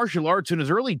into martial arts in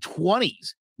his early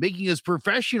 20s, making his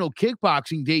professional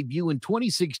kickboxing debut in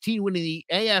 2016, winning the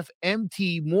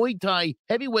AFMT Muay Thai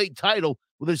heavyweight title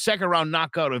with a second-round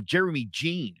knockout of Jeremy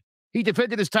Jean. He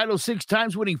defended his title 6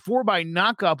 times, winning 4 by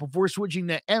knockout before switching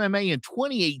to MMA in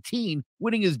 2018,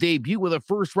 winning his debut with a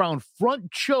first-round front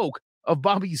choke of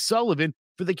Bobby Sullivan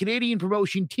for the Canadian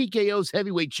promotion TKO's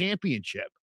heavyweight championship.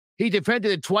 He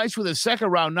defended it twice with a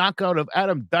second-round knockout of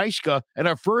Adam Daischke and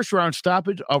a first-round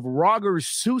stoppage of Roger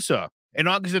Sousa. In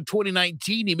August of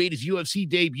 2019, he made his UFC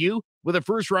debut with a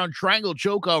first-round triangle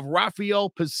choke of Rafael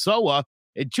Pessoa,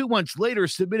 and 2 months later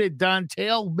submitted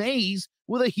Don'Tale Mayes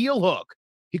with a heel hook.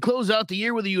 He closed out the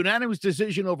year with a unanimous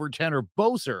decision over Tanner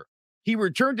Boser. He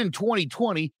returned in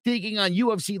 2020, taking on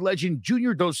UFC legend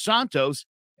Junior Dos Santos,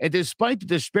 and despite the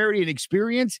disparity in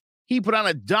experience, he put on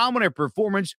a dominant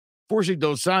performance, forcing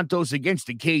Dos Santos against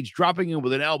the cage, dropping him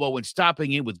with an elbow and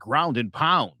stopping him with ground and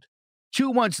pound.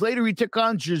 2 months later, he took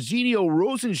on Jairzinho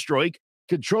Rozenstruik,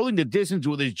 controlling the distance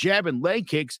with his jab and leg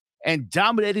kicks and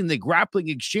dominating the grappling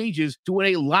exchanges to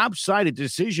win a lopsided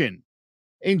decision.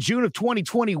 In June of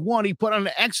 2021, he put on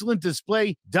an excellent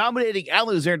display, dominating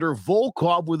Alexander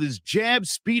Volkov with his jab,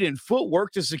 speed, and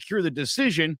footwork to secure the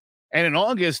decision, and in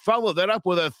August, followed that up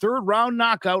with a third-round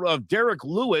knockout of Derek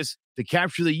Lewis to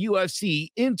capture the UFC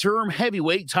interim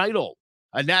heavyweight title.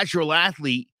 A natural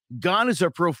athlete, Gane is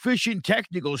a proficient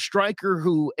technical striker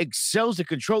who excels at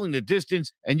controlling the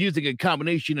distance and using a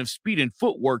combination of speed and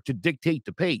footwork to dictate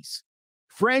the pace.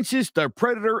 Francis the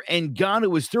Predator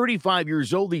Ngannou is 35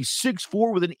 years old. He's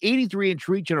 6'4" with an 83-inch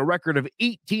reach and a record of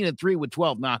 18-3 with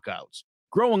 12 knockouts.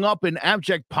 Growing up in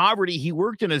abject poverty, he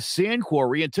worked in a sand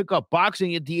quarry and took up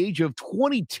boxing at the age of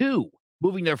 22.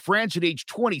 Moving to France at age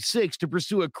 26 to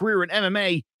pursue a career in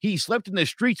MMA, he slept in the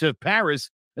streets of Paris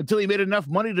until he made enough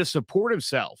money to support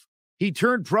himself. He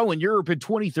turned pro in Europe in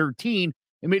 2013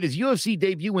 and made his UFC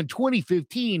debut in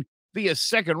 2015 via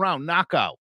second-round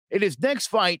knockout. In his next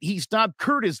fight, he stopped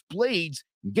Curtis Blades,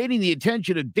 gaining the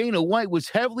attention of Dana White, was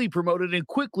heavily promoted and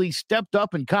quickly stepped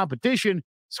up in competition,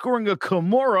 scoring a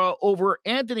Kimura over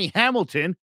Anthony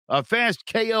Hamilton, a fast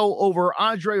KO over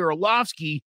Andrei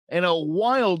Arlovsky, and a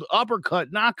wild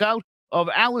uppercut knockout of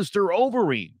Alistair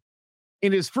Overeem.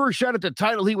 In his first shot at the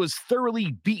title, he was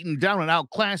thoroughly beaten down and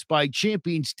outclassed by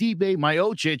champion Stipe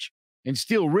Miocic, and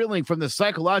still reeling from the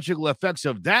psychological effects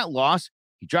of that loss,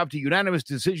 he dropped a unanimous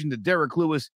decision to Derek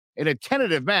Lewis in a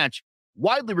tentative match,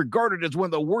 widely regarded as one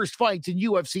of the worst fights in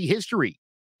UFC history.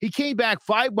 He came back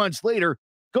 5 months later,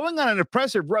 going on an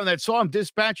impressive run that saw him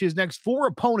dispatch his next 4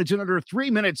 opponents in under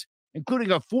 3 minutes,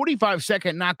 including a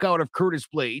 45-second knockout of Curtis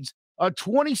Blades, a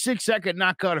 26-second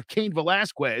knockout of Cain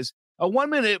Velasquez, a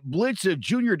 1-minute blitz of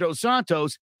Junior Dos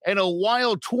Santos, and a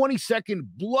wild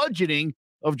 20-second bludgeoning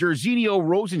of Jairzinho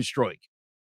Rozenstruik.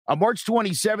 On March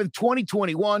 27,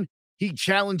 2021, he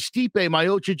challenged Stipe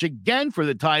Miocic again for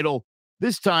the title,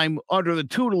 this time under the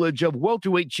tutelage of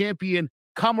welterweight champion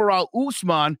Kamaru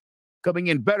Usman, coming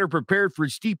in better prepared for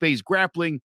Stipe's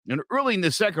grappling, and early in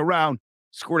the second round,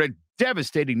 scored a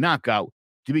devastating knockout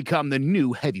to become the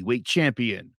new heavyweight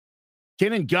champion.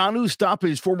 Can Ngannou stop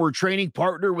his former training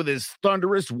partner with his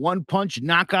thunderous one-punch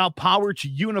knockout power to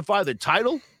unify the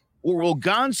title? Or will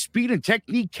Gane's speed and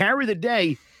technique carry the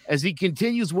day as he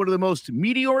continues one of the most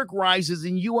meteoric rises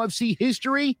in UFC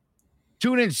history?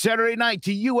 Tune in Saturday night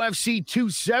to UFC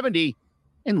 270,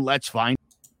 and let's find.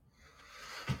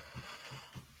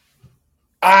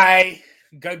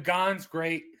 Gane's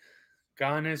great.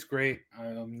 Gane is great.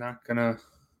 I'm not gonna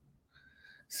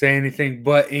say anything,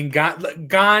 but in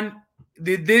Gane,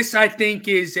 this I think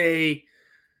is a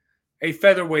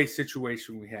featherweight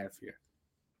situation we have here.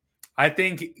 I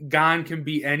think Gane can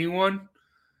beat anyone,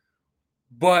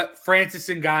 but Francis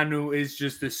Ngannou is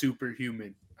just a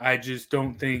superhuman. I just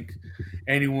don't think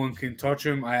anyone can touch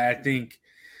him. I think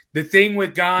the thing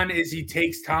with Gane is he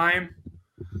takes time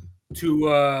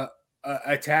to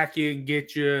attack you and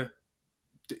get you.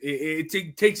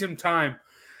 It takes him time.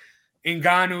 In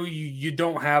Ngannou, you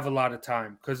don't have a lot of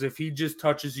time because if he just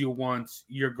touches you once,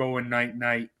 you're going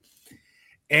night-night.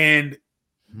 And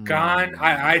Gane,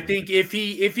 I think if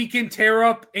he can tear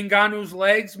up Ngannou's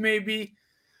legs, maybe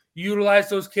utilize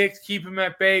those kicks, keep him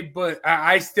at bay. But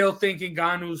I still think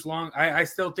Ngannou's long. I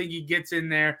still think he gets in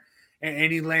there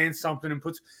and he lands something and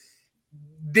puts.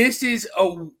 This is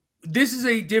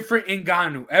a different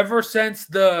Ngannou. Ever since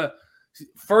the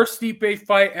first Stipe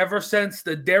fight, ever since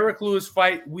the Derek Lewis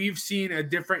fight, we've seen a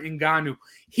different Ngannou.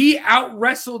 He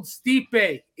out-wrestled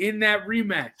Stipe in that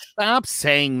rematch. Stop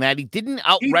saying that. He didn't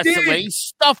out-wrestle him. He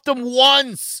stuffed him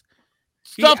once.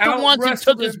 Stuffed him once and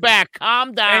took his back.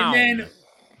 Calm down. And then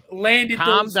landed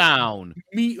those down.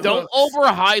 Meat Don't hooks.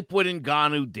 overhype what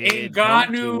Ngannou did.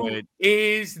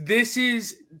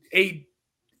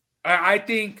 I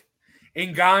think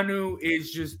Ngannou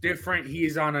is just different. He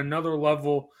is on another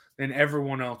level than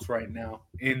everyone else right now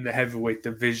in the heavyweight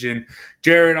division.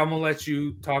 Jared, I'm going to let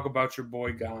you talk about your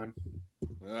boy Gane.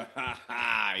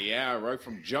 Yeah, right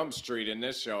from Jump Street in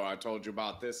this show, I told you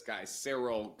about this guy,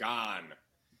 Ciryl Gane.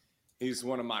 He's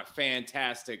one of my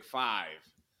fantastic 5.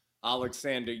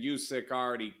 Alexander Usyk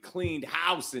already cleaned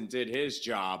house and did his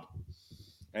job.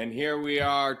 And here we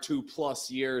are 2+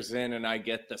 years in, and I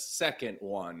get the second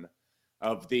one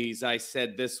of these. I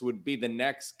said this would be the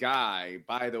next guy.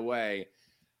 By the way,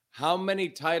 how many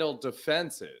title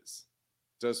defenses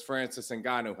does Francis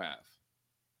Ngannou have?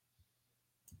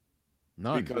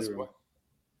 None. Because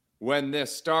when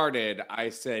this started, I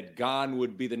said Gane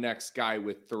would be the next guy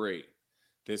with 3.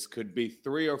 This could be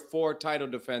 3 or 4 title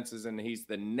defenses, and he's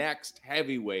the next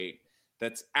heavyweight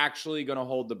that's actually going to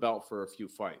hold the belt for a few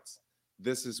fights.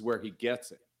 This is where he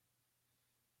gets it.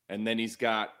 And then he's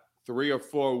got 3 or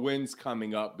 4 wins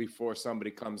coming up before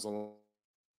somebody comes along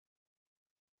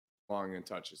and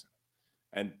touches him.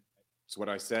 And it's what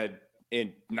I said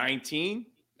in 19,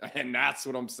 and that's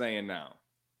what I'm saying now.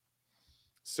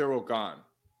 Ciryl Gane,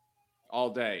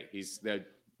 all day. He's the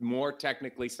more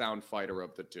technically sound fighter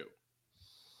of the two.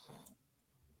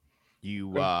 You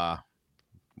want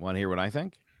to hear what I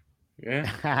think?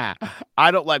 Yeah.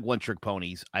 I don't like one-trick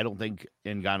ponies. I don't think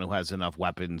Ngannou has enough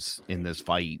weapons in this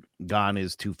fight. Gane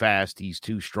is too fast. He's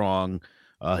too strong.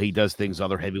 He does things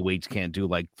other heavyweights can't do,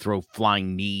 like throw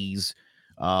flying knees.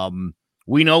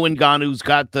 We know Ngannou's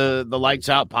got the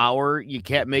lights-out power. You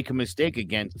can't make a mistake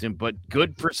against him, but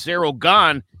good for Ciryl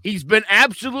Gane. He's been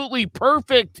absolutely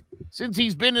perfect since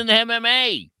he's been in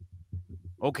MMA.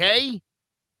 Okay?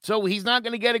 So he's not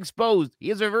going to get exposed. He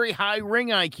has a very high ring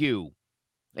IQ.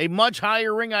 A much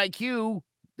higher ring IQ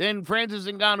than Francis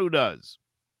Ngannou does.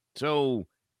 So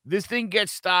this thing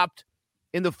gets stopped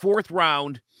in the 4th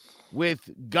round with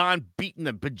Gane beating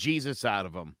the bejesus out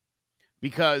of him.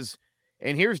 Because,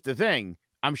 and here's the thing,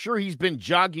 I'm sure he's been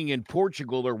jogging in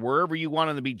Portugal or wherever you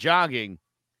want him to be jogging.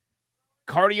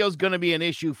 Cardio's going to be an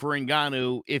issue for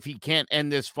Ngannou if he can't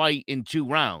end this fight in 2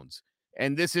 rounds.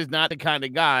 And this is not the kind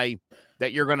of guy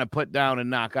that you're going to put down and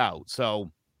knock out.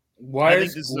 So why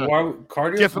is this a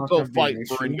difficult fight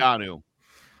for Ngannou?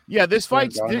 Yeah, this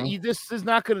fight's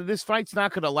not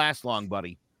gonna last long,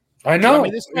 buddy. I know. I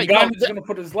mean, this fight, Ngannou's gonna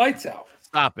put his lights out.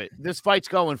 Stop it. This fight's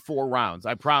going 4 rounds.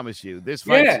 I promise you. This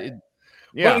fight. Yeah.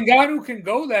 Yeah. But Ngannou can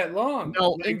go that long.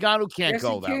 No, Like, Ngannou can't yes,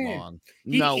 go he that can. long.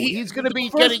 No, he's going to be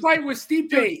the first getting. fight with Stipe.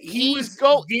 Dude, he was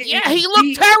Yeah, he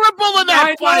looked terrible in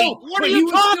that fight. What are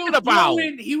you talking about?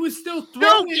 He was still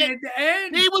throwing at the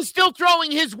end. He was still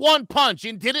throwing his one punch,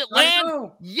 and did it land?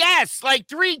 know. Yes, like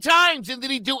 3 times. And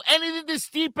did he do anything to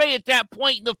Stipe at that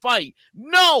point in the fight?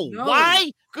 No.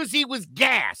 Why? Because he was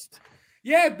gassed.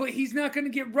 Yeah, but he's not going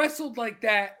to get wrestled like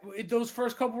that in those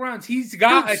first couple rounds. He's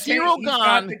got a tank. He's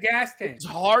got the gas tank. It's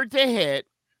hard to hit,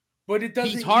 but it doesn't.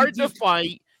 He's hard to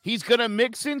fight. He's going to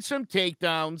mix in some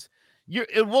takedowns.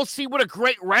 We'll see what a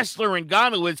great wrestler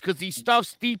Ngannou is because he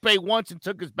stuffed Stipe once and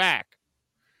took his back.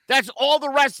 That's all the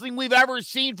wrestling we've ever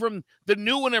seen from the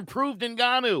new and improved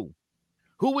Ngannou,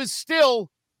 who is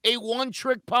still a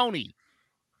one-trick pony.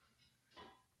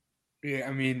 Yeah,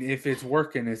 I mean, if it's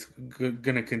working, it's going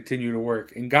to continue to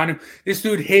work. Ngannou, this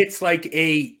dude hits like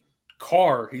a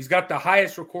car. He's got the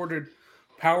highest recorded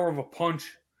power of a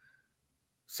punch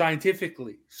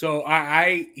scientifically. So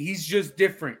he's just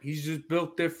different. He's just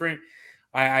built different.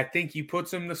 I think he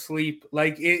puts him to sleep.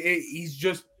 Like he's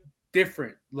just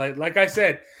different. Like I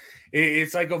said,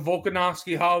 it's like a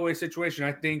Volkanovski Holloway situation.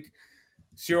 I think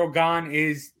Ciryl Gane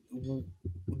is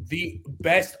the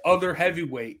best other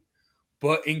heavyweight,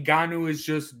 but Ngannou is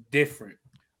just different.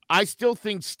 I still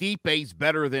think Stipe's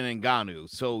better than Ngannou.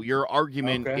 So your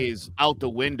argument is out the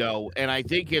window. And I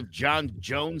think if John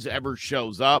Jones ever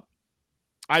shows up,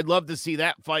 I'd love to see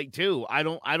that fight too. I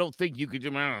don't think you could.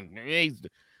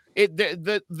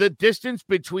 The distance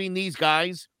between these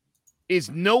guys is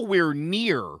nowhere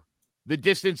near the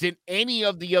distance in any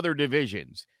of the other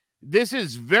divisions. This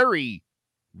is very,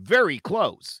 very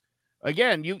close.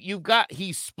 Again,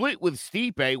 he's split with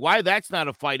Stipe. Why that's not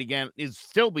a fight again is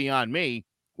still beyond me.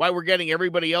 Why we're getting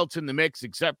everybody else in the mix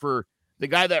except for the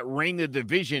guy that reigned the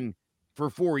division for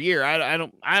 4 years. I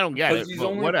don't get it. He's but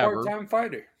only whatever. a part-time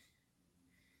fighter.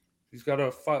 He's got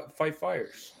to fight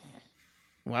fires.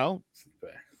 Well,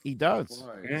 he does.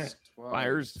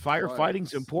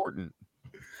 Firefighting's important.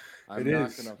 I'm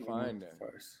not going to find it.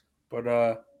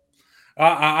 But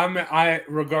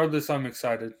regardless, I'm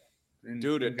excited.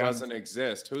 Dude, it doesn't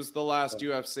exist. Who's the last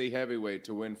UFC heavyweight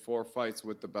to win 4 fights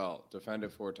with the belt? Defend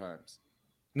it 4 times.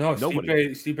 No,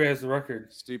 Stipe has the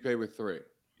record. Stipe with 3.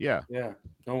 Yeah. Yeah.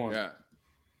 No one. Yeah.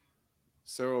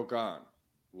 Ciryl Gane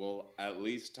will at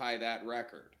least tie that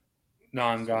record. No,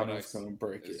 Ngannou's going to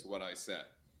break it. Is what I said.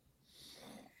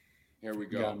 Here we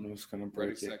go. Ngannou's going to break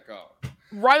Ready, set, go.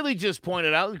 Riley just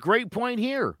pointed out a great point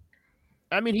here.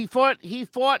 I mean, he fought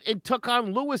and took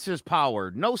on Lewis's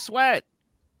power. No sweat.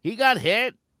 He got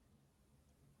hit.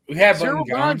 Ciryl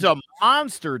Gane's a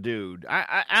monster, dude.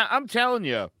 I'm telling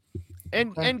you.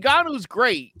 And Ngannou's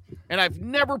great. And I've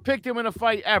never picked him in a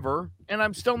fight ever. And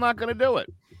I'm still not going to do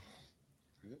it.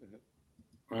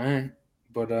 All right.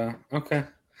 But, okay.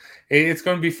 It's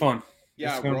going to be fun.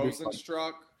 Yeah,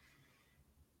 Rosenstruck.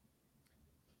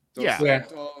 Dos Yeah.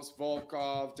 Santos,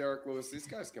 Volkov, Derek Lewis, these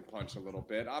guys can punch a little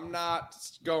bit. I'm not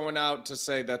going out to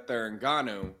say that they're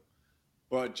Ngannou,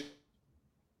 but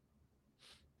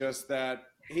just that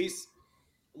he's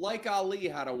like Ali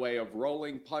had a way of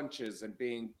rolling punches and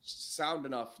being sound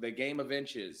enough, the game of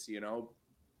inches, you know.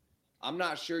 I'm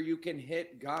not sure you can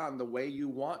hit Gane the way you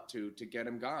want to get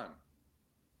him gone.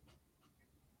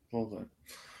 Hold on.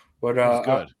 But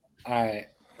good.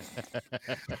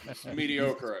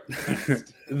 Mediocre.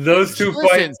 Those two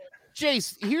fights.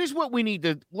 Jace, here's what we need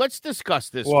to let's discuss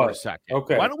this What? for a second.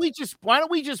 Okay. Why don't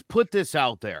we just put this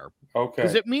out there? Okay.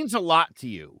 Because it means a lot to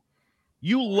you.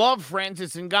 You love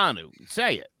Francis Ngannou.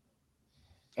 Say it.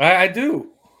 I do.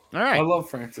 All right. I love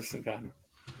Francis Ngannou.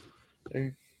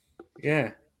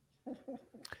 Yeah.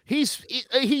 He's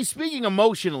speaking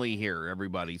emotionally here,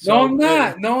 everybody. So,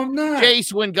 No, I'm not.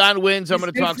 Jace, when Gane wins, I'm He's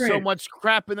going to talk so different. much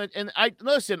crap. And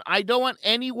I don't want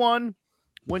anyone,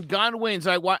 when Gane wins,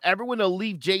 I want everyone to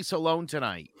leave Jace alone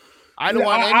tonight. I don't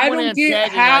want anyone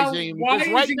antagonizing him. Why Because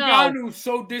is right now, Ngannou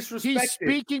so disrespected? he's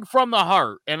speaking from the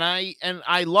heart, and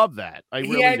I love that. I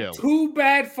He really had do. 2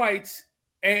 bad fights,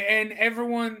 and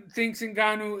everyone thinks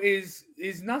Ngannou is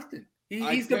nothing.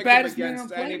 He's the baddest man on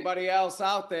the planet. Anybody else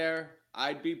out there.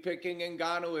 I'd be picking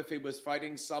Ngannou if he was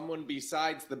fighting someone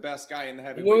besides the best guy in the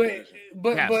heavyweight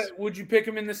division. But would you pick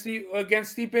him in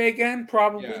against Stipe again?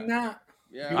 Probably Yeah. not.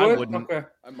 Yeah, You I would? wouldn't. Okay.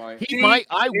 I might. He See, might.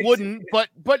 I it's- wouldn't. But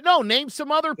no, name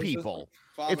some other people.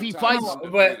 Father If he Time's fights-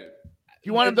 undefeated. If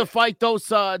you want him to fight Dos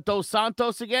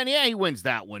Santos again, yeah, he wins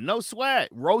that one. No sweat.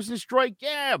 Rosenstrike,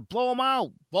 yeah, blow him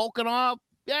out. Volkanov,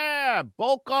 yeah.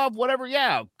 Volkov, whatever,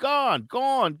 yeah.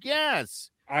 Gone, yes.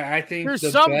 I think There's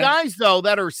the some best- guys, though,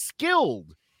 that are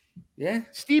skilled. Yeah.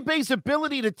 Stipe's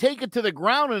ability to take it to the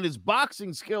ground and his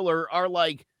boxing skill are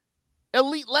like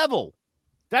elite level.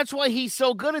 That's why he's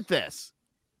so good at this.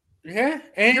 Yeah.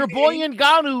 And your boy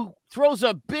Ngannou throws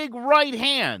a big right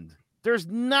hand. There's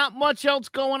not much else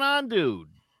going on, dude.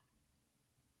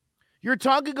 You're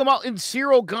talking about in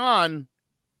Cyril Gane,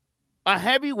 a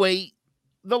heavyweight,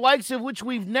 the likes of which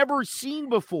we've never seen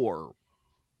before.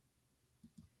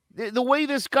 The way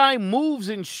this guy moves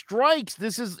and strikes,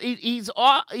 he's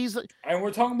and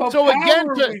we're talking about so power again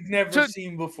we've never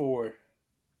seen before.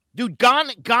 Dude,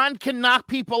 Gane can knock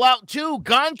people out too.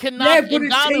 Gane can knock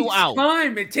Ngannou out.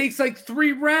 Time. It takes like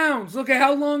 3 rounds. Look at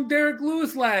how long Derek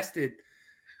Lewis lasted.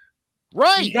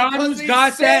 Right. Ngannou's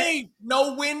got safe.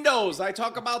 No windows. I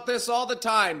talk about this all the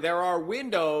time. There are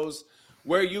windows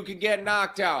where you can get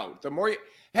knocked out.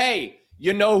 Hey,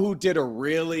 you know who did a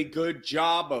really good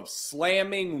job of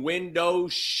slamming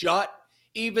windows shut?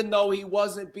 Even though he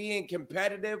wasn't being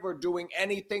competitive or doing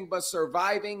anything but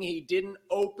surviving, he didn't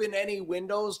open any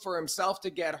windows for himself to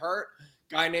get hurt.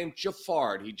 Guy named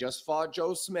Jaffard. He just fought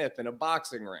Joe Smith in a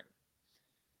boxing ring.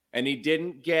 And he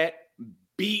didn't get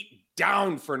beat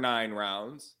down for 9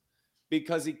 rounds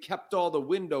because he kept all the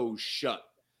windows shut.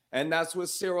 And that's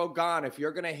with Cyril Gane. If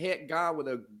you're going to hit Gane with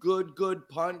a good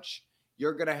punch,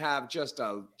 you're going to have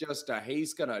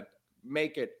he's going to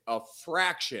make it a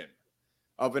fraction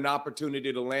of an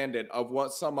opportunity to land it of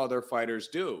what some other fighters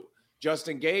do.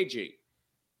 Justin Gaethje,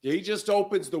 he just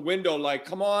opens the window like,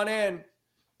 come on in.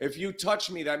 If you touch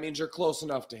me, that means you're close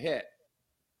enough to hit.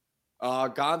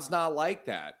 Gane's not like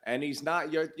that. And he's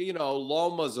not,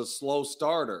 Loma's a slow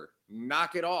starter.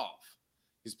 Knock it off.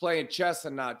 He's playing chess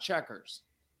and not checkers.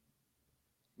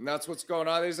 And that's what's going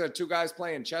on. These are 2 guys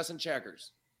playing chess and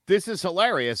checkers. This is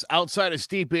hilarious. Outside of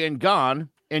Stipe and Gane,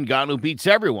 Ngannou beats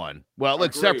everyone. Well, Agreed.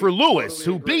 Except for Lewis,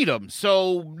 Totally who beat him.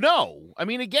 So, no. I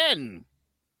mean, again,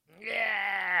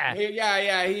 He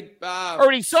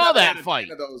already saw that fight.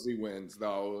 10 of those he wins,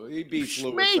 though. He beats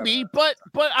Lewis. Maybe, but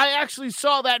I actually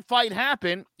saw that fight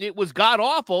happen. It was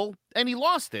god-awful, and he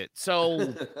lost it.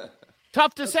 So,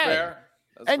 tough to say. Fair.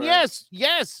 And fair.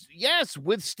 yes,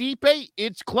 with Stipe,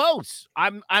 it's close.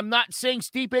 I'm not saying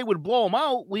Stipe would blow him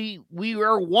out. We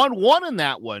are 1-1 in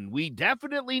that one. We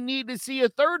definitely need to see a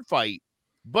third fight,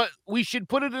 but we should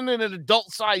put it in an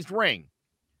adult-sized ring.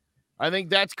 I think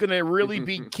that's going to really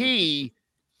be key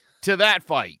to that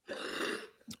fight.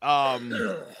 Yeah,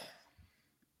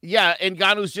 and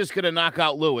Ngannou's just going to knock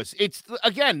out Lewis. It's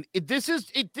this is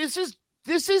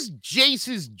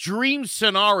Jace's dream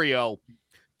scenario.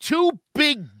 2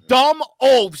 big dumb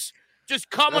oafs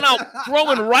just coming out,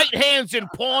 throwing right hands and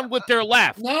pawing with their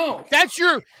left. No, that's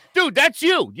that's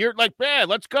you. You're like, man,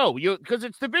 let's go. Because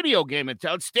it's the video game. It's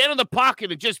stand in the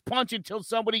pocket and just punch until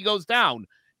somebody goes down.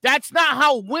 That's not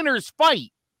how winners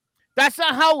fight. That's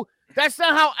not how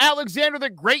Alexander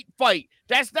the Great fight.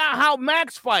 That's not how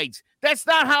Max fights. That's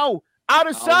not how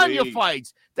Adesanya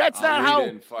fights. That's not how.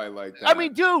 Didn't fight like that. I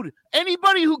mean, dude,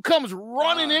 anybody who comes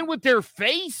running in with their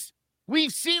face,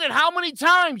 we've seen it how many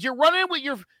times. You run in with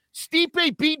your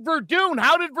Stipe beat Verdun.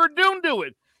 How did Verdun do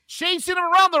it? Chasing him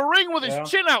around the ring with his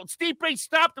chin out. Stipe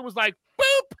stopped and was like,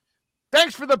 boop.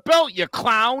 Thanks for the belt, you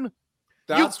clown.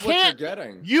 That's what you're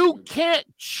getting. You can't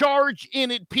charge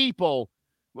in at people.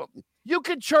 Well, you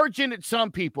can charge in at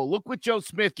some people. Look what Joe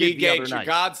Smith did the other night.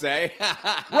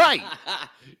 Right.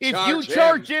 If you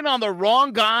charge in on the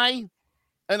wrong guy,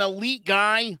 an elite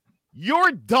guy,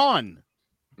 you're done.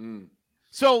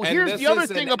 So here's the other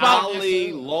thing about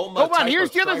Ali, Loma. Hold on.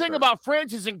 Here's the other thing about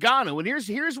Francis Ngannou, and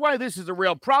here's why this is a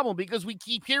real problem, because we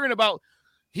keep hearing about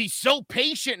he's so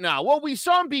patient now. Well, we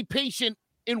saw him be patient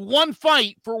in one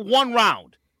fight for 1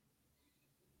 round.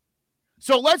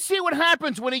 So let's see what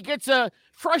happens when he gets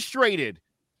frustrated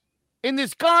in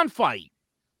this Gane fight,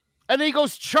 and he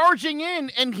goes charging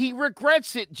in, and he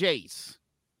regrets it. Jace,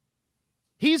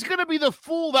 he's going to be the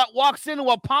fool that walks into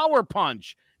a power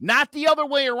punch, not the other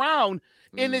way around.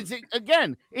 And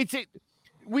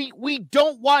we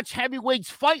don't watch heavyweights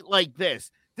fight like this.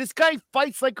 This guy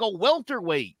fights like a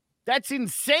welterweight. That's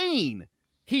insane.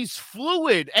 He's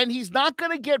fluid, and he's not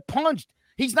going to get punched.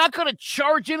 He's not going to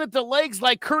charge in at the legs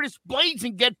like Curtis Blades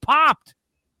and get popped.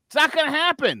 It's not going to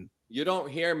happen. You don't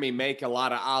hear me make a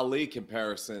lot of Ali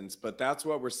comparisons, but that's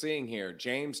what we're seeing here.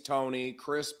 James Toney,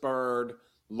 Chris Bird,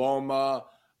 Loma,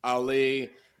 Ali,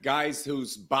 guys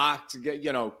whose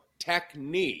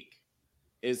technique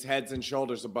is heads and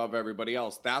shoulders above everybody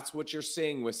else. That's what you're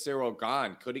seeing with Cyril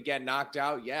Gane. Could he get knocked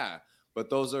out? Yeah,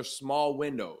 but those are small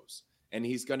windows, and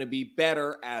he's going to be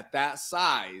better at that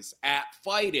size at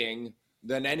fighting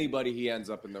than anybody he ends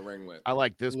up in the ring with. I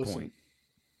like this point.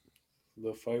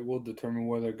 The fight will determine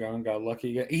whether Gane got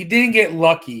lucky. He didn't get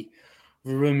lucky.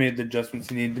 We really made the adjustments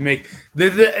he needed to make.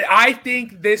 I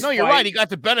think this. No, you're right. He got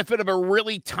the benefit of a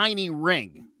really tiny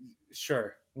ring.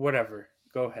 Sure, whatever.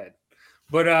 Go ahead.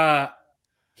 But I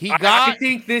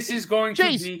think this is going to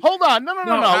be. Hold on. No.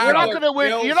 You're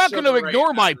not going to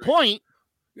ignore my point.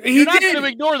 You're not going to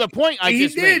ignore the point I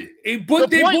just made.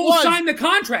 But they both signed the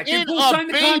contract. They both signed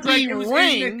the contract. It was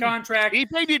in the contract.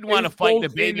 Stipe didn't want to fight in a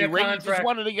baby ring. He just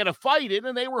wanted to get a fight in,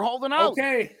 and they were holding out.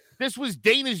 Okay. This was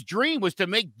Dana's dream, was to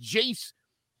make Jace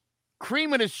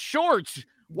cream in his shorts.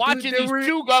 Watching these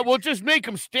two guys, we'll just make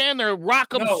them stand there, rock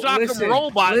them, sock them,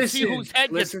 robot, and see whose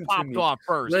head gets popped off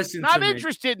first. Not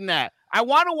interested in that. I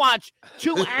want to watch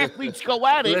two athletes go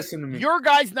at it. Listen to me. Your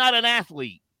guy's not an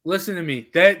athlete. Listen to me.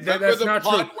 That's not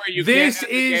true. Where you this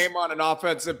is game on an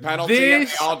offensive penalty and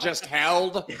they all just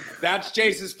held. That's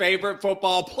Jace's favorite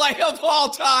football play of all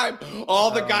time. All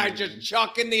the guys just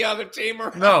chucking the other team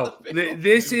around. No,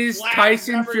 this is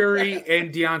Tyson Fury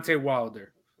and Deontay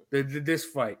Wilder. This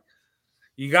fight.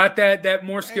 You got that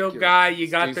more skilled guy. You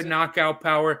got the knockout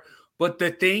power. But the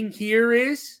thing here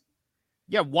is.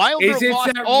 Yeah, Wilder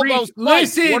lost all those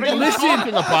fights. What are you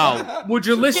talking about? Would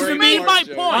you listen to me? My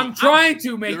point. I'm trying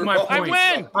to make my point. I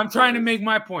win. I'm trying to make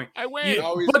my point. I win.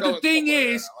 But the thing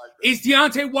is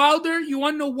Deontay Wilder, you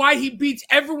want to know why he beats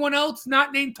everyone else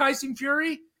not named Tyson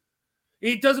Fury?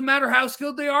 It doesn't matter how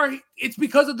skilled they are. It's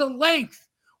because of the length.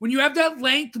 When you have that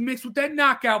length mixed with that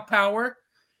knockout power,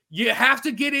 you have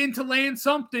to get in to land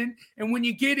something. And when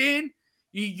you get in,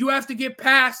 you have to get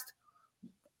past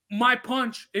my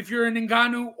punch if you're an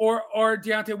Ngannou or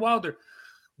Deontay Wilder.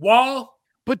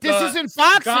 But this isn't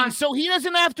boxing, so he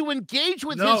doesn't have to engage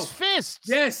with his fists.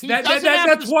 Yes,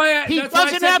 that's why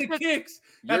I said the kicks.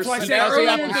 That's why I said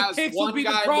earlier the kicks will be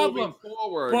the problem.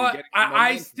 But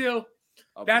I still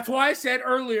that's why I said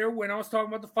earlier when I was talking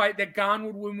about the fight that Gane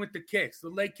would win with the kicks. The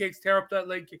leg kicks, tear up that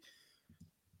leg kick.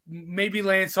 Maybe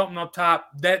land something up top.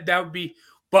 That would be,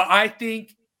 but I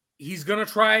think he's gonna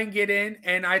try and get in,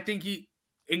 and I think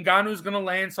Ngannou's going to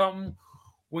land something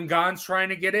when Gane's trying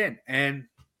to get in. And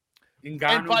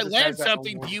by land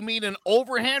something, do you mean an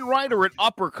overhand right or an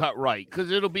uppercut right?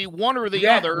 Because it'll be one or the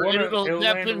other. And it'll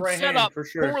have been set up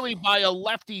poorly by a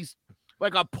lefty's,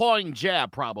 like a pawing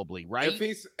jab probably, right?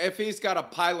 If he's got a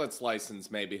pilot's license,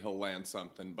 maybe he'll land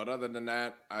something. But other than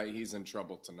that, he's in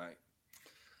trouble tonight.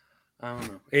 I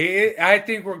don't know. I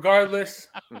think regardless,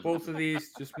 both of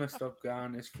these just messed up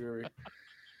Gane is Fury.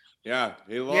 Yeah,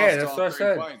 he lost. Yeah, that's what I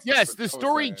said. Points. Yes, the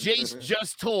story Jace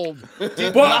just told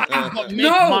did not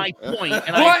make my point,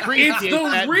 and I appreciate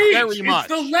that very much.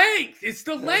 It's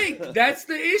the length. That's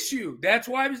the issue. That's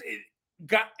why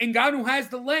Ngannou has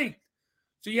the length.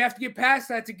 So you have to get past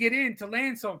that to get in, to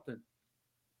land something.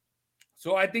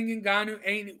 So I think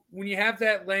Ngannou when you have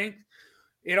that length,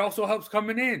 it also helps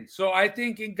coming in. So I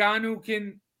think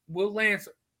Ngannou will land.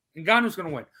 Ngannou's going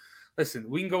to win. Listen,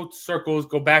 we can go circles,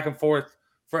 go back and forth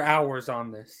for hours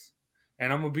on this,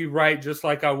 and I'm gonna be right just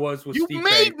like I was with Stipe. You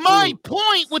made my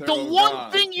point with the one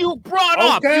thing you brought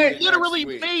up. You literally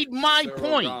made my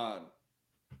point.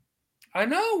 I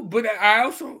know, but I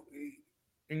also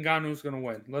Ngannou's gonna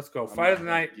win. Let's go. Fight of the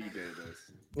night.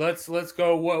 Let's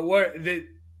go.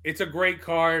 It's a great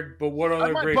card, but what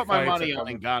other great fights? I might put my money on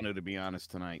Ngannou, to be honest,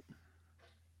 tonight.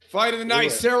 Fight of the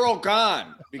night, Ciryl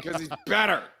Gane, because he's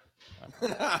better.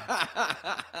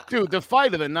 Dude, the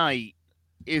fight of the night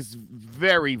is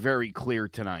very, very clear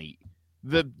tonight.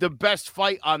 The best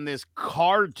fight on this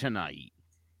card tonight.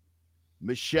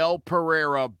 Michel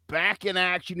Pereira back in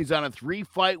action. He's on a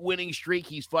 3-fight winning streak.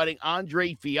 He's fighting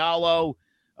Andre Fialho,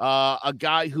 a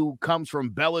guy who comes from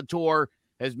Bellator,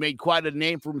 has made quite a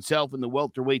name for himself in the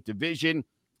welterweight division.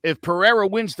 If Pereira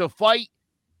wins the fight,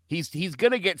 he's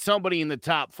going to get somebody in the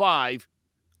top 5.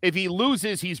 If he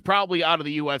loses, he's probably out of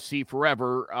the UFC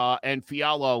forever. And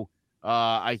Fialho,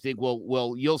 I think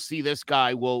you'll see this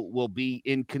guy will be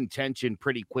in contention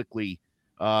pretty quickly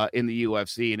in the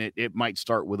UFC, and it might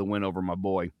start with a win over my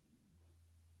boy.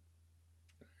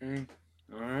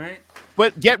 All right.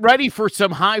 But get ready for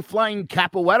some high-flying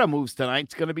capoeira moves tonight.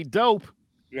 It's going to be dope.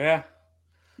 Yeah.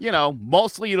 You know,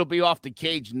 mostly it'll be off the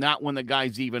cage, not when the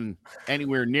guy's even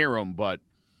anywhere near him, but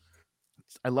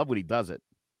I love when he does it.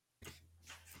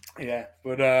 Yeah,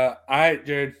 but all right,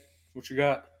 Jared, what you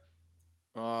got?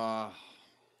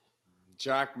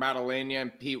 Jack Maddalena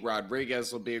and Pete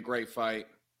Rodriguez will be a great fight.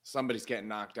 Somebody's getting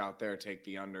knocked out there. Take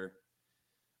the under.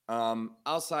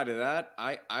 Outside of that,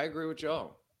 I agree with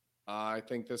Joe. I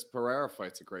think this Pereira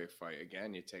fight's a great fight.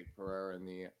 Again, you take Pereira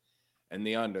in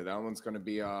the under. That one's going to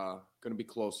be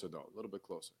closer though, a little bit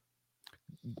closer.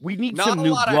 We need Not some a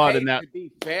new lot blood of in hate, that. to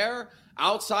be fair,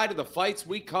 outside of the fights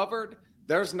we covered,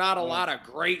 there's not a lot of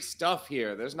great stuff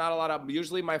here. There's not a lot of,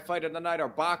 usually my fight of the night are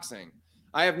boxing.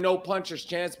 I have no puncher's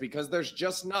chance because there's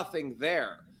just nothing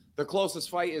there. The closest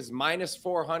fight is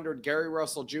 -400 Gary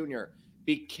Russell Jr.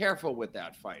 Be careful with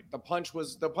that fight. The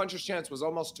puncher's chance was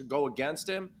almost to go against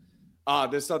him.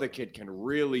 This other kid can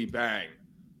really bang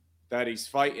that he's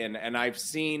fighting. And I've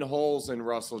seen holes in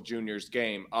Russell Jr.'s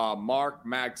game. Mark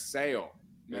Magsayo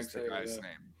is the guy's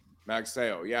name.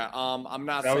 Magsayo. Yeah. I'm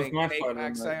not saying fake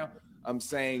Magsayo. I'm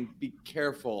saying be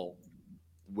careful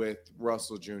with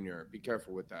Russell Jr. Be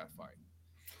careful with that fight.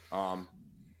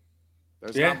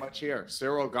 There's not much here.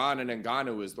 Cyril Gane and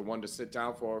Ngannou is the one to sit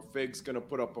down for. Fig's going to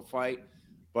put up a fight.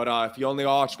 But if you only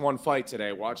watch one fight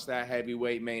today, watch that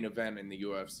heavyweight main event in the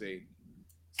UFC.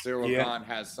 Cyril Gane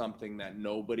has something that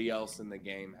nobody else in the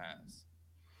game has.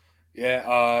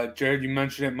 Yeah, Jared, you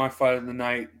mentioned it. My fight of the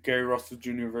night, Gary Russell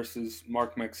Jr. versus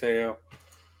Mark Magsayo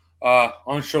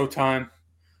on Showtime.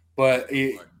 But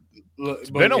it's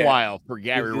been a while for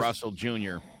Gary Russell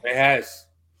Jr. It has.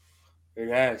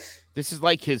 This is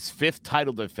like his 5th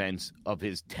title defense of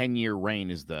his 10-year reign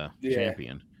as the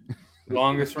champion.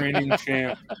 Longest reigning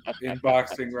champ in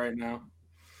boxing right now.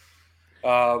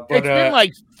 But it's been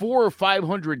like 400 or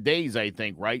 500 days, I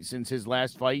think, right, since his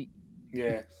last fight.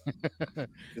 Yeah,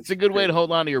 it's a good way to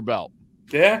hold on to your belt.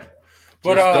 Yeah,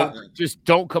 but just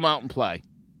don't come out and play.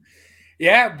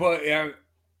 Yeah, but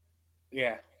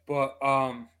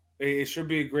it should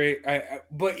be great.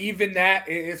 But even that,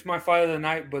 it's my fight of the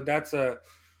night. But that's a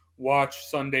watch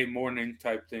Sunday morning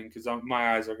type thing because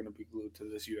my eyes are going to be glued to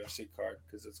this UFC card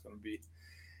because it's going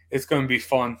to be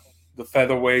fun. The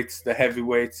featherweights, the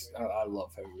heavyweights. I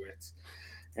love heavyweights,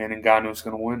 and Ngannou's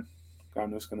going to win.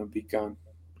 Ngannou's going to beat Gane.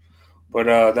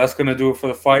 But that's going to do it for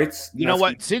the fights. You know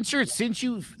what? Since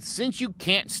you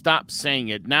can't stop saying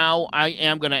it, now I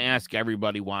am going to ask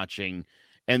everybody watching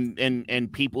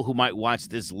and people who might watch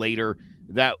this later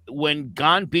that when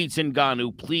Gane beats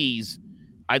Ngannou, please,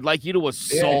 I'd like you to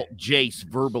assault Jace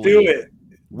verbally. Do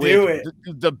it.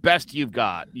 The best you've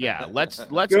got. Yeah, let's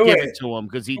give it to him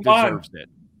because he deserves it.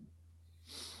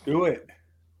 Do it.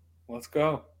 Let's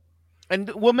go. And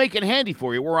we'll make it handy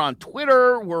for you. We're on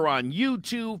Twitter. We're on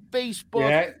YouTube, Facebook.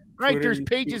 Yeah, right? Twitter, There's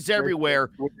pages YouTube, everywhere.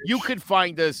 Twitch. You could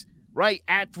find us right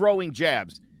at Throwing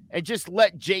Jabs. And just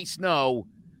let Jace know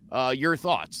your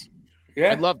thoughts.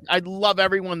 Yeah. I'd love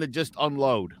everyone to just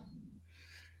unload.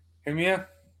 Yeah.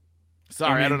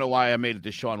 Sorry, I don't know why I made it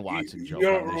the Sean Watson joke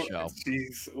on this show.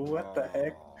 Jeez, what the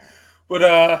heck? But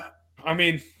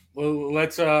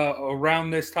let's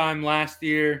around this time last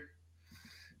year,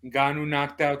 Ngannou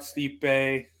knocked out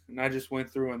Stipe, and I just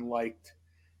went through and liked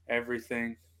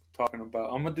everything talking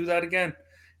about. I'm gonna do that again.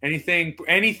 Anything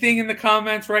in the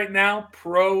comments right now,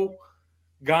 pro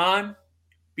Gane,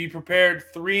 be prepared.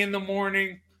 3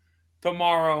 a.m.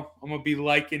 tomorrow. I'm gonna be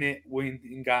liking it when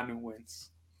Ngannou wins.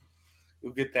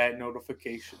 You'll get that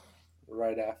notification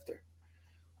right after.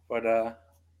 But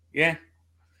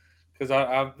because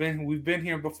we've been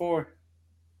here before.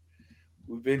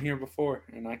 We've been here before,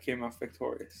 and I came out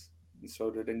victorious, and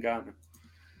so did Ngannou.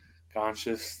 Gane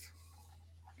just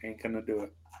ain't gonna do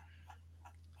it.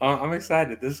 I'm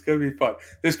excited. This is gonna be fun.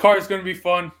 This card is gonna be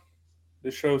fun.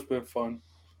 This show's been fun.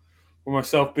 For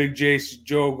myself, Big Jace,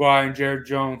 Joe Aguirre, and Jared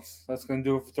Jones. That's gonna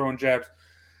do it for Throwing Jabs,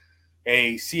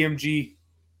 a CMG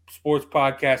sports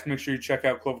podcast. Make sure you check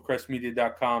out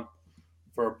CloverCrestMedia.com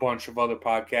for a bunch of other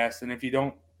podcasts. And if you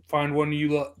don't find one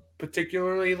you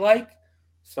particularly like,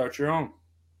 start your own.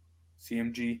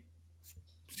 CMG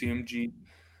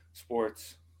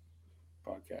Sports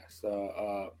Podcast.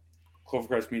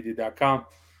 CloverCrestMedia.com.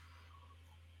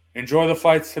 Enjoy the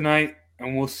fights tonight,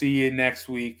 and we'll see you next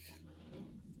week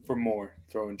for more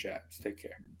Throwing Jabs. Take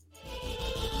care.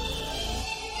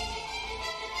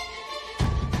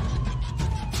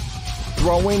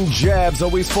 Throwing jabs,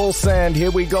 always full send. Here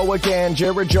we go again.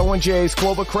 Jared, Joe, and Jay's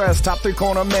Clovercrest, top 3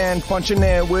 corner man, punching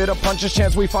in with a puncher's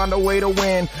chance. We find a way to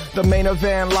win. The main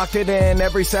event, locked it in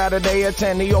every Saturday at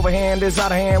 10. The overhand is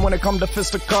out of hand when it comes to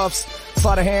fisticuffs.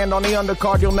 Slide a hand on the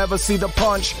undercard, you'll never see the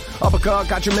punch. Uppercut,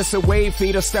 got you missing weight,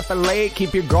 feet are stepping late.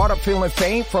 Keep your guard up, feeling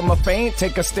faint from a feint.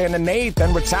 Take a stand and eight,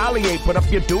 then retaliate. Put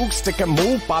up your duke, stick and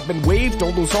move, bob and weave.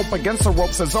 Don't lose hope against the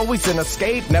ropes, there's always an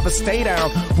escape. Never stay down.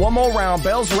 One more round,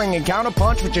 bells ringing. Counter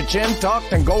punch with your chin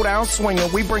tucked and go down swinging.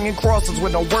 We bringing crosses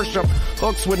with no worship,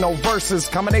 hooks with no verses,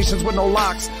 combinations with no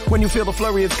locks. When you feel the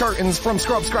flurry of curtains, from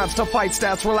scrub scraps to fight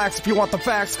stats, relax if you want the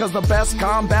facts, cause the best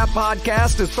combat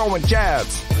podcast is Throwing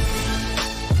Jabs.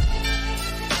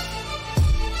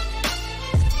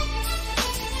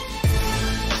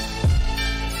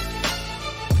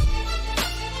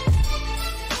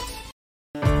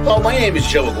 Hello, my name is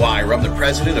Joe Aguirre. I'm the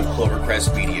president of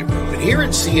Clovercrest Media Group. And here at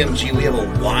CMG, we have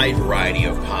a wide variety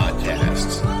of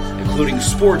podcasts, including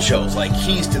sports shows like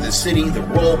Keys to the City, The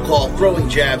Roll Call, Throwing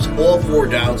Jabs, All Four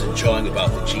Downs, and Jawing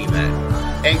About the G-Men.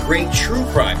 And great true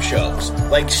crime shows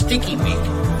like Sticky Week,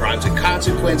 Crimes and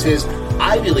Consequences,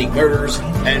 Ivy League Murders,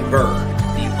 and Bird,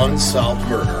 the unsolved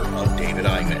murder of David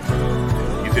Eichmann.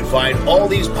 You can find all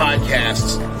these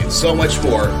podcasts and so much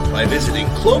more by visiting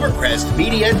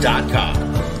ClovercrestMedia.com.